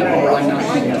know it, or I'm not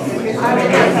going to do it.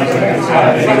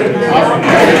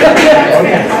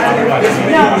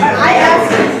 No, I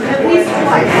asked at least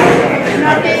twice.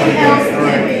 Nothing else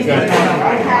can be.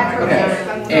 Okay.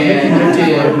 And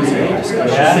was there any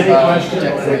discussion about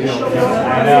declaration?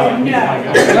 I know.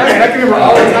 I can remember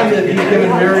all the time that he's given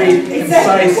very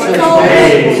concise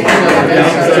ways.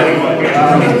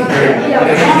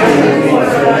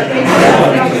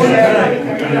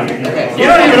 You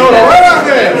don't even know the right out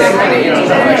there. That kind of answers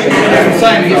the question.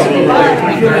 Sign me up.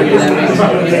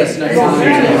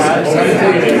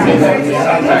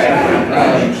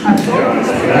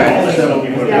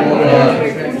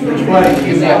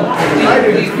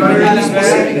 Really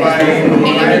specific because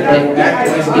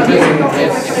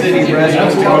it's city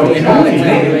residents probably how they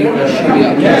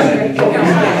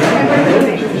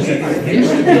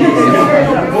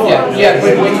yeah,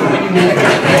 but when you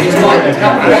it's not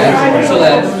so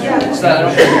that I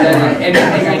don't then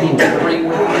anything I need to bring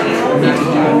with me, I need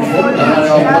to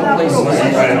do what places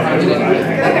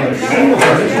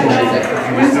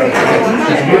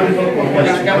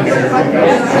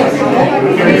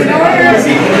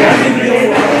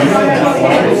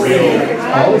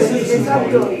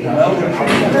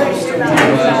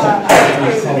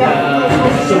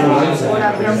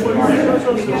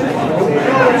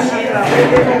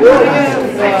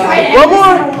One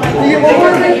more! You get one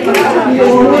more?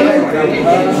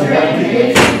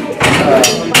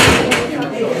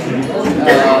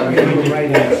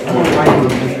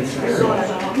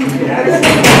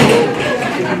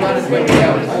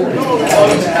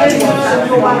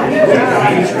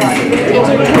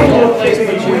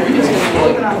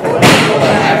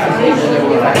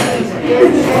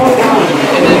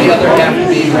 and then the other half would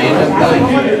be random.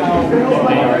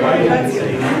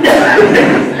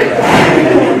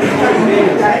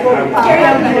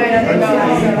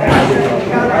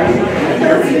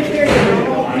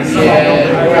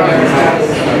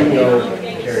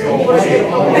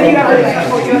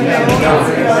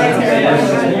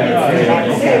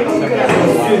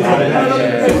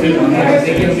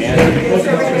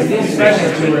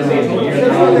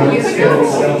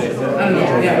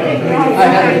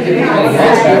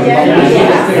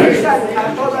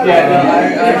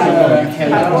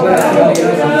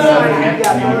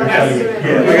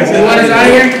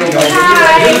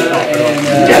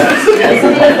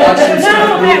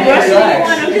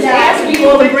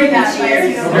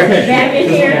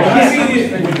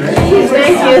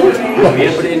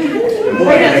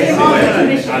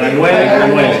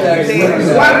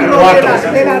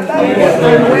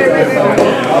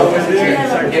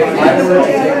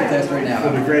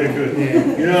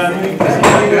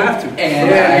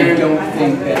 And I don't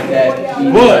think that he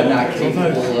is not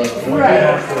capable of.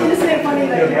 Right. Isn't it funny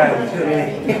that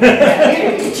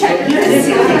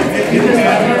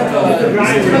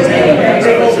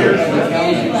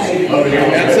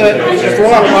That's it. Just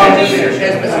water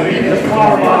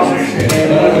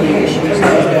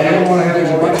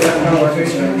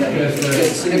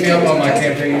Hit me up on my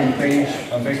campaign page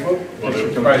on Facebook. Probably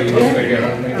the easiest way to get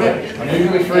hold of me. I'm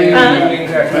usually free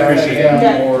evenings after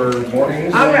or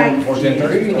mornings, or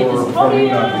 10:30, or before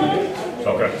noon.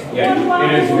 Okay. Yeah,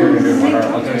 it is very good.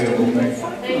 I'll tell you the whole thing.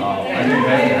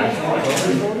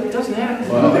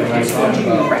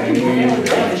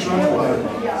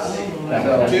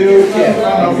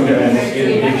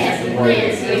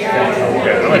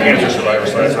 cancer survivor,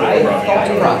 so that's what brought me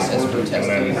into it. Process for And testing.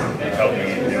 then it helped me,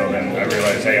 you know, then I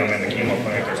realized, hey, I'm in the chemo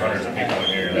clinic, there's hundreds of people in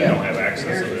here that don't have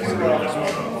access to this.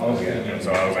 And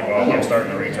so I was like, well, I'm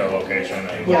starting a retail location. And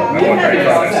I went right in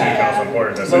front of that city council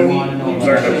reporters. I said, I'm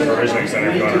starting a provisioning center.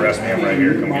 If you want to arrest me, I'm right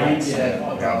here. Come get me.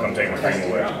 Come take my freedom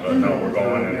away. But no, we're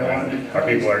going, and our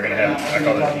people are going to have, I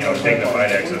call it, you know,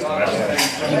 dignified access to medicine.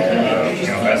 You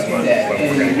know, that's what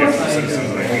we're going to get from citizens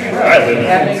of the community. I live in it.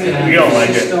 If you don't like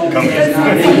it, come get it.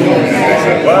 And they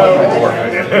said, well, we'll work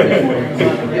with you.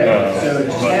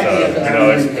 You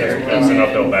know, it's an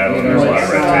uphill battle, and there's a lot of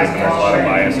red tape, and there's a lot of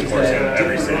bias, of course, in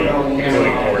every city,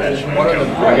 including Portage. One of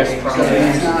the biggest problems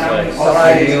is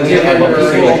like, I'd love to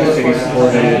see like the city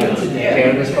supported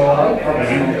cannabis co-op from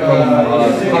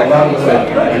Kalamazoo. I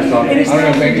don't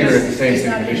know, maybe you're at the same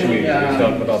city commission meeting and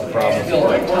stuff about the problems of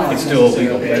like, it's still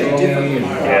illegal federally and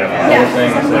other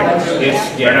things. It's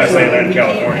like, They're not saying that in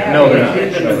California. No,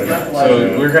 they're not.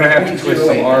 So we're going to have to twist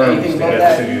some arms to get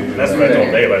the city to do That's what I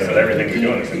told Dave. I said, everything we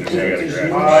do in this industry, you got to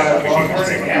grab.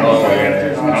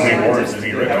 How many warrants has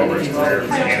he written over his career for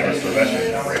cannabis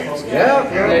possession rates? Yeah.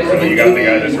 So you got the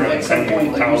guy that's written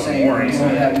 10,000 warrants,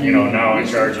 you know, now in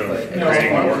charge of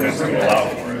creating an ordinance to allow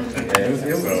for it.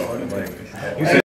 So, like,